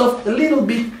make yourself a little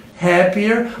bit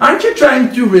happier? Aren't you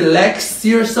trying to relax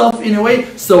yourself in a way?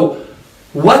 So,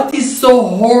 what is so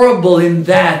horrible in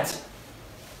that?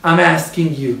 I'm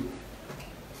asking you.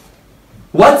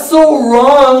 What's so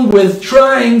wrong with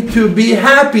trying to be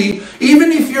happy,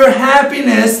 even if your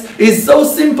happiness is so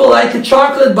simple like a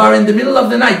chocolate bar in the middle of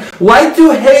the night? Why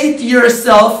to hate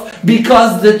yourself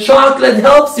because the chocolate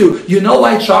helps you? You know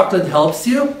why chocolate helps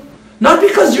you? Not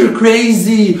because you're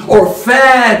crazy or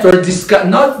fat or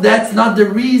disgusting. That's not the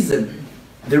reason.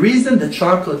 The reason that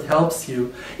chocolate helps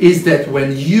you is that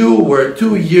when you were a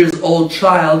 2-year-old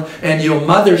child and your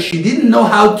mother, she didn't know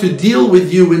how to deal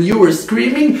with you when you were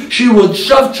screaming, she would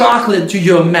shove chocolate to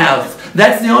your mouth.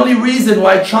 That's the only reason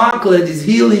why chocolate is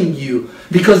healing you.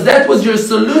 Because that was your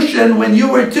solution when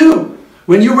you were 2.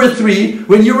 when you were 3,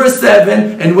 when you were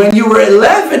 7, and when you were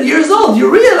 11 years old.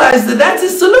 You realize that that's a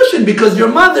solution because your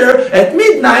mother at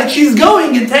midnight, she's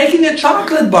going and taking a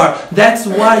chocolate bar. That's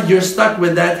why you're stuck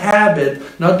with that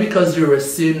habit. Not because you're a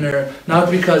sinner,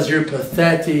 not because you're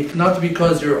pathetic, not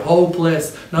because you're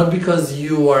hopeless, not because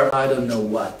you are I don't know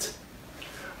what.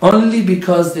 Only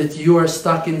because that you are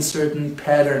stuck in certain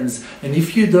patterns. And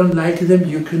if you don't like them,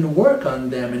 you can work on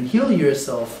them and heal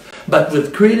yourself. But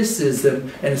with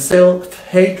criticism and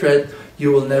self-hatred,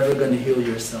 you will never going to heal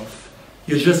yourself.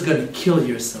 You're just going to kill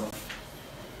yourself.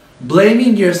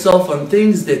 Blaming yourself on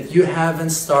things that you haven't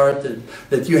started,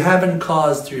 that you haven't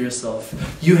caused to yourself.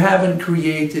 You haven't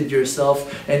created yourself,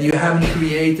 and you haven't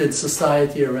created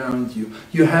society around you.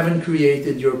 You haven't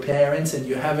created your parents, and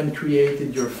you haven't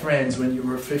created your friends when you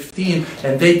were 15,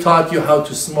 and they taught you how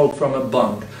to smoke from a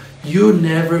bong. You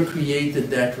never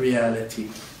created that reality.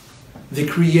 The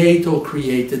Creator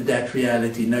created that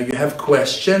reality. Now you have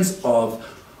questions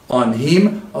on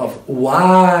Him of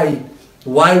why.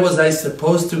 Why was I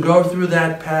supposed to go through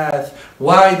that path?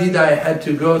 Why did I have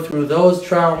to go through those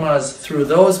traumas, through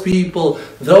those people,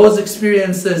 those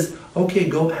experiences? Okay,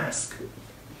 go ask.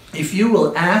 If you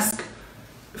will ask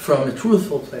from a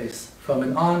truthful place, from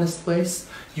an honest place,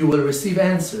 you will receive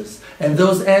answers. And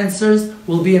those answers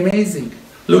will be amazing.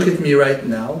 Look at me right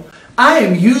now. I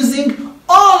am using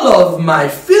all of my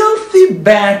filthy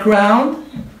background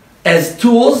as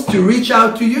tools to reach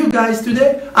out to you guys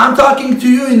today. I'm talking to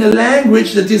you in a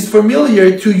language that is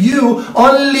familiar to you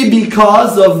only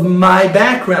because of my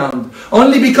background.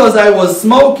 Only because I was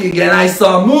smoking and I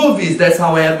saw movies. That's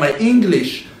how I have my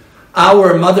English.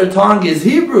 Our mother tongue is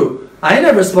Hebrew. I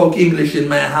never spoke English in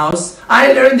my house.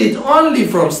 I learned it only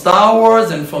from Star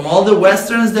Wars and from all the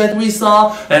westerns that we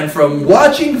saw and from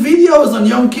watching videos on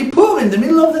Yom Kippur in the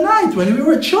middle of the night when we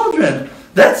were children.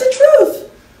 That's the truth.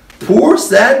 Poor,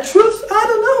 sad truth? I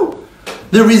don't know.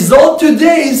 The result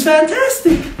today is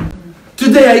fantastic.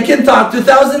 Today I can talk to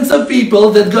thousands of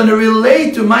people that are going to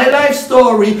relate to my life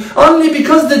story only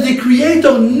because that the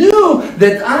Creator knew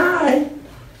that I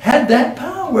had that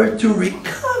power to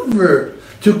recover,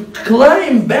 to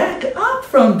climb back up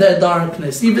from that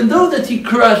darkness, even though that He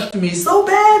crushed me so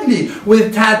badly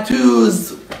with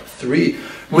tattoos, 3,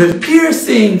 with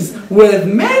piercings, with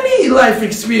many life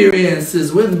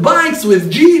experiences, with bikes,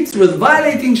 with jeeps, with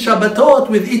violating Shabbatot,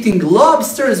 with eating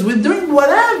lobsters, with doing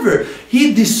whatever.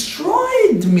 He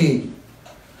destroyed me.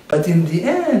 But in the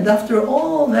end, after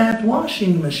all that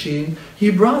washing machine,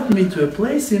 He brought me to a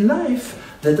place in life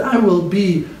that I will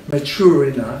be mature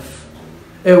enough,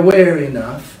 aware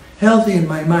enough, healthy in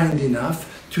my mind enough,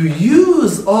 to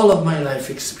use all of my life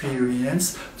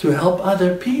experience to help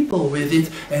other people with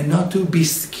it and not to be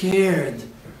scared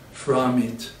from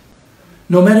it.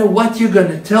 No matter what you're going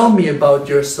to tell me about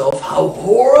yourself, how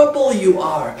horrible you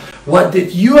are, what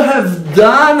that you have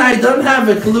done, I don't have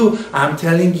a clue. I'm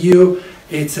telling you,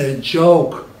 it's a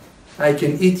joke. I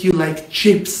can eat you like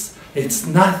chips. It's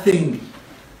nothing.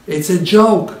 It's a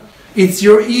joke. It's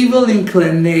your evil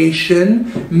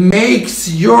inclination makes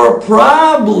your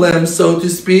problem, so to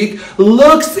speak,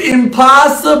 looks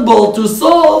impossible to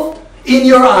solve in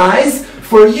your eyes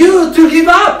for you to give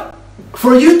up,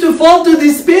 for you to fall to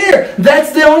despair.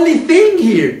 That's the only thing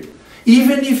here.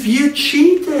 Even if you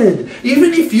cheated,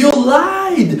 even if you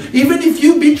lied, even if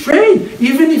you betrayed,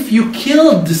 even if you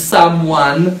killed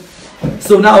someone.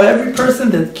 So now every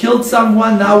person that killed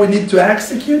someone, now we need to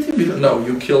execute him? Because, no,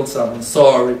 you killed someone,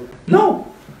 sorry.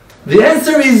 No. The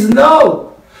answer is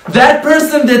no. That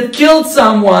person that killed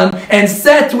someone and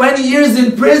sat 20 years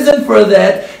in prison for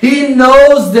that, he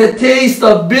knows the taste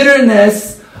of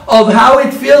bitterness of how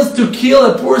it feels to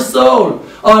kill a poor soul,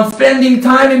 on spending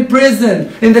time in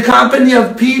prison, in the company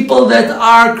of people that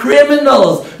are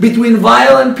criminals, between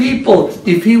violent people.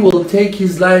 If he will take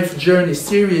his life journey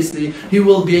seriously, he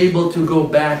will be able to go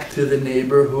back to the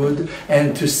neighborhood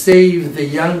and to save the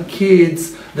young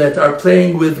kids that are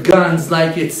playing with guns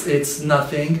like it's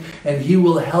nothing, and he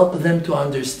will help them to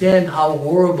understand how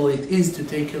horrible it is to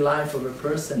take the life of a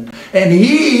person. And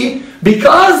he,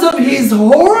 because of his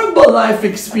horrible life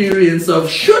experience of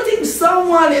shooting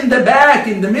someone in the back,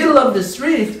 in the middle of the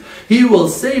street, he will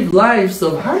save lives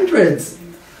of hundreds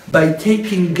by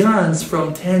taking guns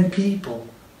from 10 people.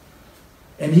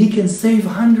 And he can save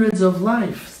hundreds of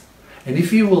lives. And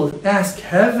if you will ask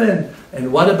heaven,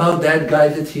 and what about that guy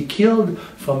that he killed?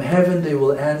 From heaven they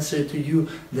will answer to you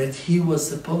that he was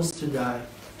supposed to die.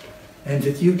 And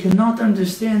that you cannot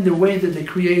understand the way that the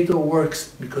Creator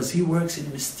works, because He works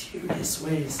in mysterious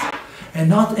ways. And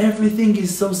not everything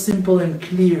is so simple and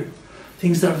clear.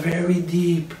 Things are very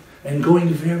deep and going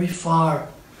very far.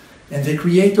 And the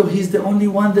Creator, He's the only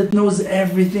one that knows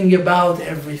everything about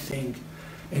everything.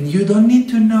 And you don't need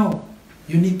to know.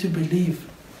 You need to believe.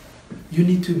 You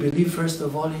need to believe first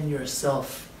of all in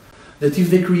yourself. That if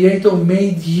the Creator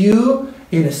made you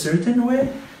in a certain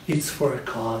way, it's for a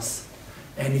cause.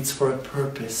 And it's for a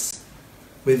purpose.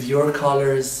 With your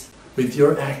colors, with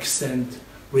your accent,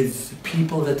 with the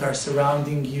people that are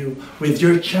surrounding you, with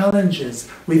your challenges,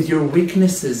 with your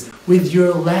weaknesses, with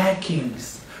your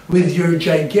lackings, with your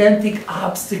gigantic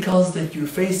obstacles that you're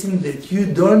facing that you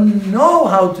don't know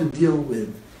how to deal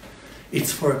with.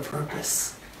 It's for a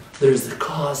purpose. There's a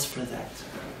cause for that.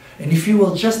 And if you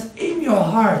will just in your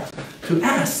heart to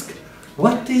ask,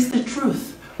 what is the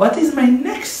truth? What is my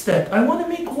next step? I want to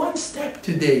make one step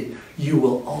today. You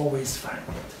will always find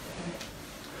it.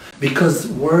 Because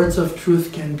words of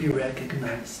truth can be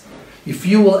recognized. If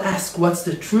you will ask what's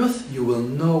the truth, you will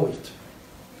know it.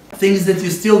 Things that you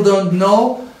still don't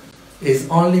know is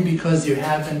only because you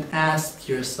haven't asked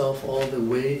yourself all the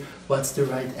way what's the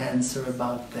right answer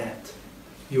about that.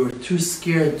 You are too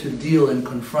scared to deal and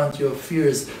confront your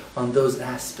fears on those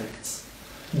aspects.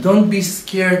 Don't be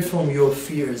scared from your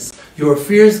fears. Your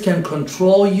fears can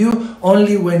control you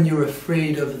only when you're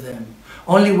afraid of them.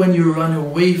 Only when you run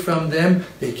away from them,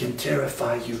 they can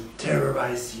terrify you,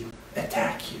 terrorize you,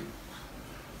 attack you.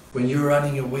 When you're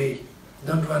running away,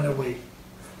 don't run away.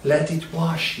 Let it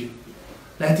wash you.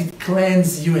 Let it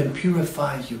cleanse you and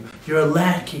purify you. Your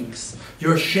lackings,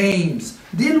 your shames.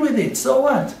 Deal with it. So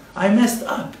what? I messed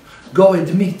up. Go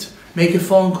admit. Make a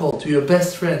phone call to your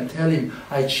best friend. Tell him,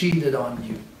 I cheated on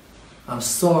you. I'm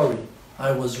sorry.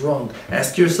 I was wrong.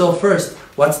 Ask yourself first,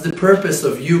 what's the purpose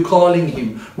of you calling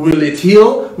him? Will it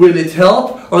heal? Will it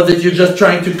help? Or that you're just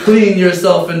trying to clean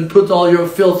yourself and put all your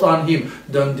filth on him?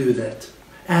 Don't do that.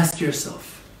 Ask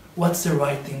yourself, what's the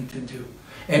right thing to do?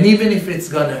 And even if it's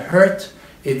going to hurt,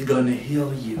 it's going to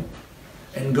heal you.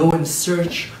 And go and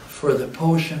search for the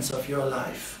potions of your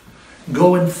life.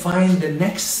 Go and find the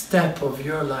next step of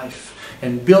your life.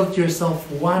 And build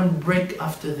yourself one brick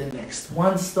after the next,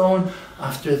 one stone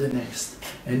after the next.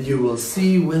 And you will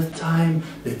see with time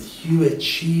that you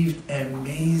achieved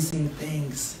amazing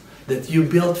things. That you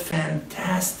built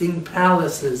fantastic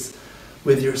palaces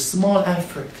with your small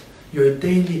effort, your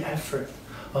daily effort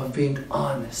of being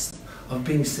honest, of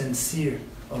being sincere,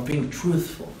 of being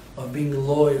truthful, of being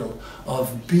loyal,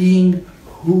 of being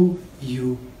who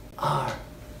you are.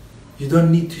 You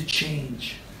don't need to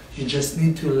change. You just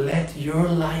need to let your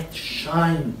light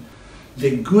shine.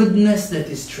 The goodness that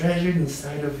is treasured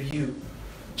inside of you,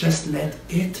 just let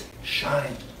it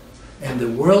shine. And the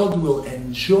world will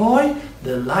enjoy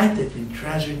the light that's been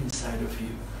treasured inside of you.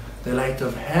 The light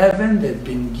of heaven that's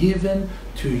been given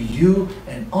to you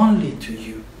and only to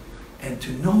you and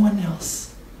to no one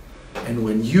else. And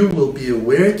when you will be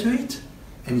aware to it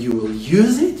and you will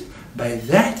use it, by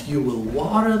that you will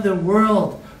water the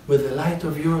world with the light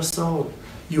of your soul.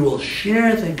 You will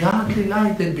share the godly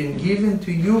light that's been given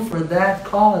to you for that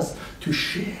cause, to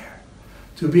share,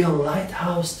 to be a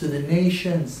lighthouse to the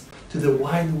nations, to the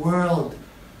wide world,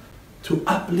 to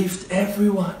uplift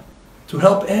everyone, to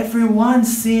help everyone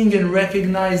sing and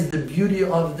recognize the beauty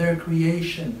of their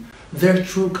creation, their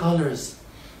true colors,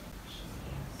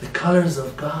 the colors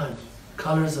of God,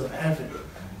 colors of heaven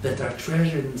that are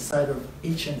treasured inside of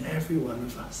each and every one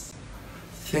of us.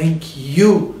 Thank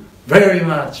you very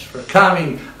much for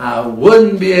coming. I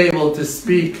wouldn't be able to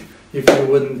speak if you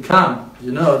wouldn't come.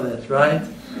 You know that, right?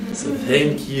 So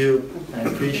thank you. I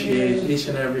appreciate each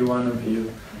and every one of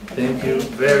you. Thank you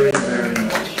very, very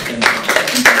much. Thank you.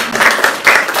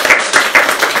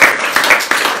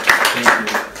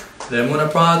 Thank you. The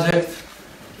Emunah Project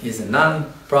is a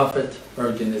non-profit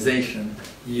organization.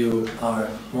 You are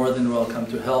more than welcome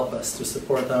to help us, to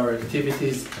support our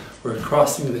activities. We're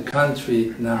crossing the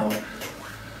country now.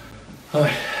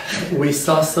 We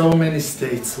saw so many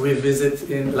states. We visit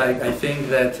in, I think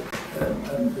that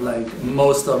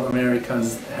most of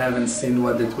Americans haven't seen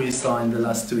what that we saw in the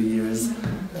last 2 years,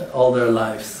 all their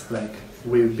lives.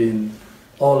 We've been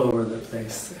all over the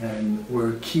place and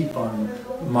we'll keep on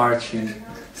marching.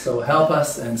 So help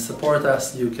us and support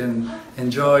us. You can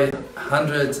enjoy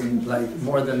hundreds and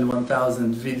more than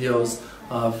 1,000 videos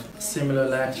of similar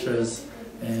lectures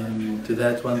and to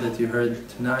that one that you heard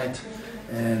tonight.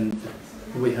 And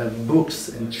we have books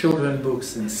and children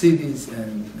books and CDs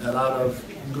and a lot of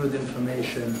good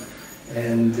information.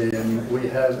 And we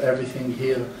have everything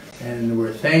here. And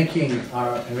we're thanking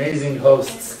our amazing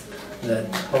hosts that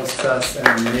host us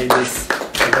and made this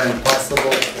event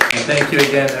possible. And thank you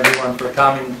again everyone for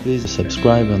coming. Please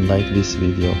subscribe and like this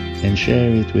video and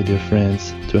share it with your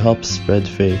friends to help spread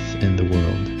faith in the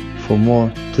world. For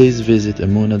more, please visit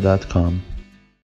Emunah.com.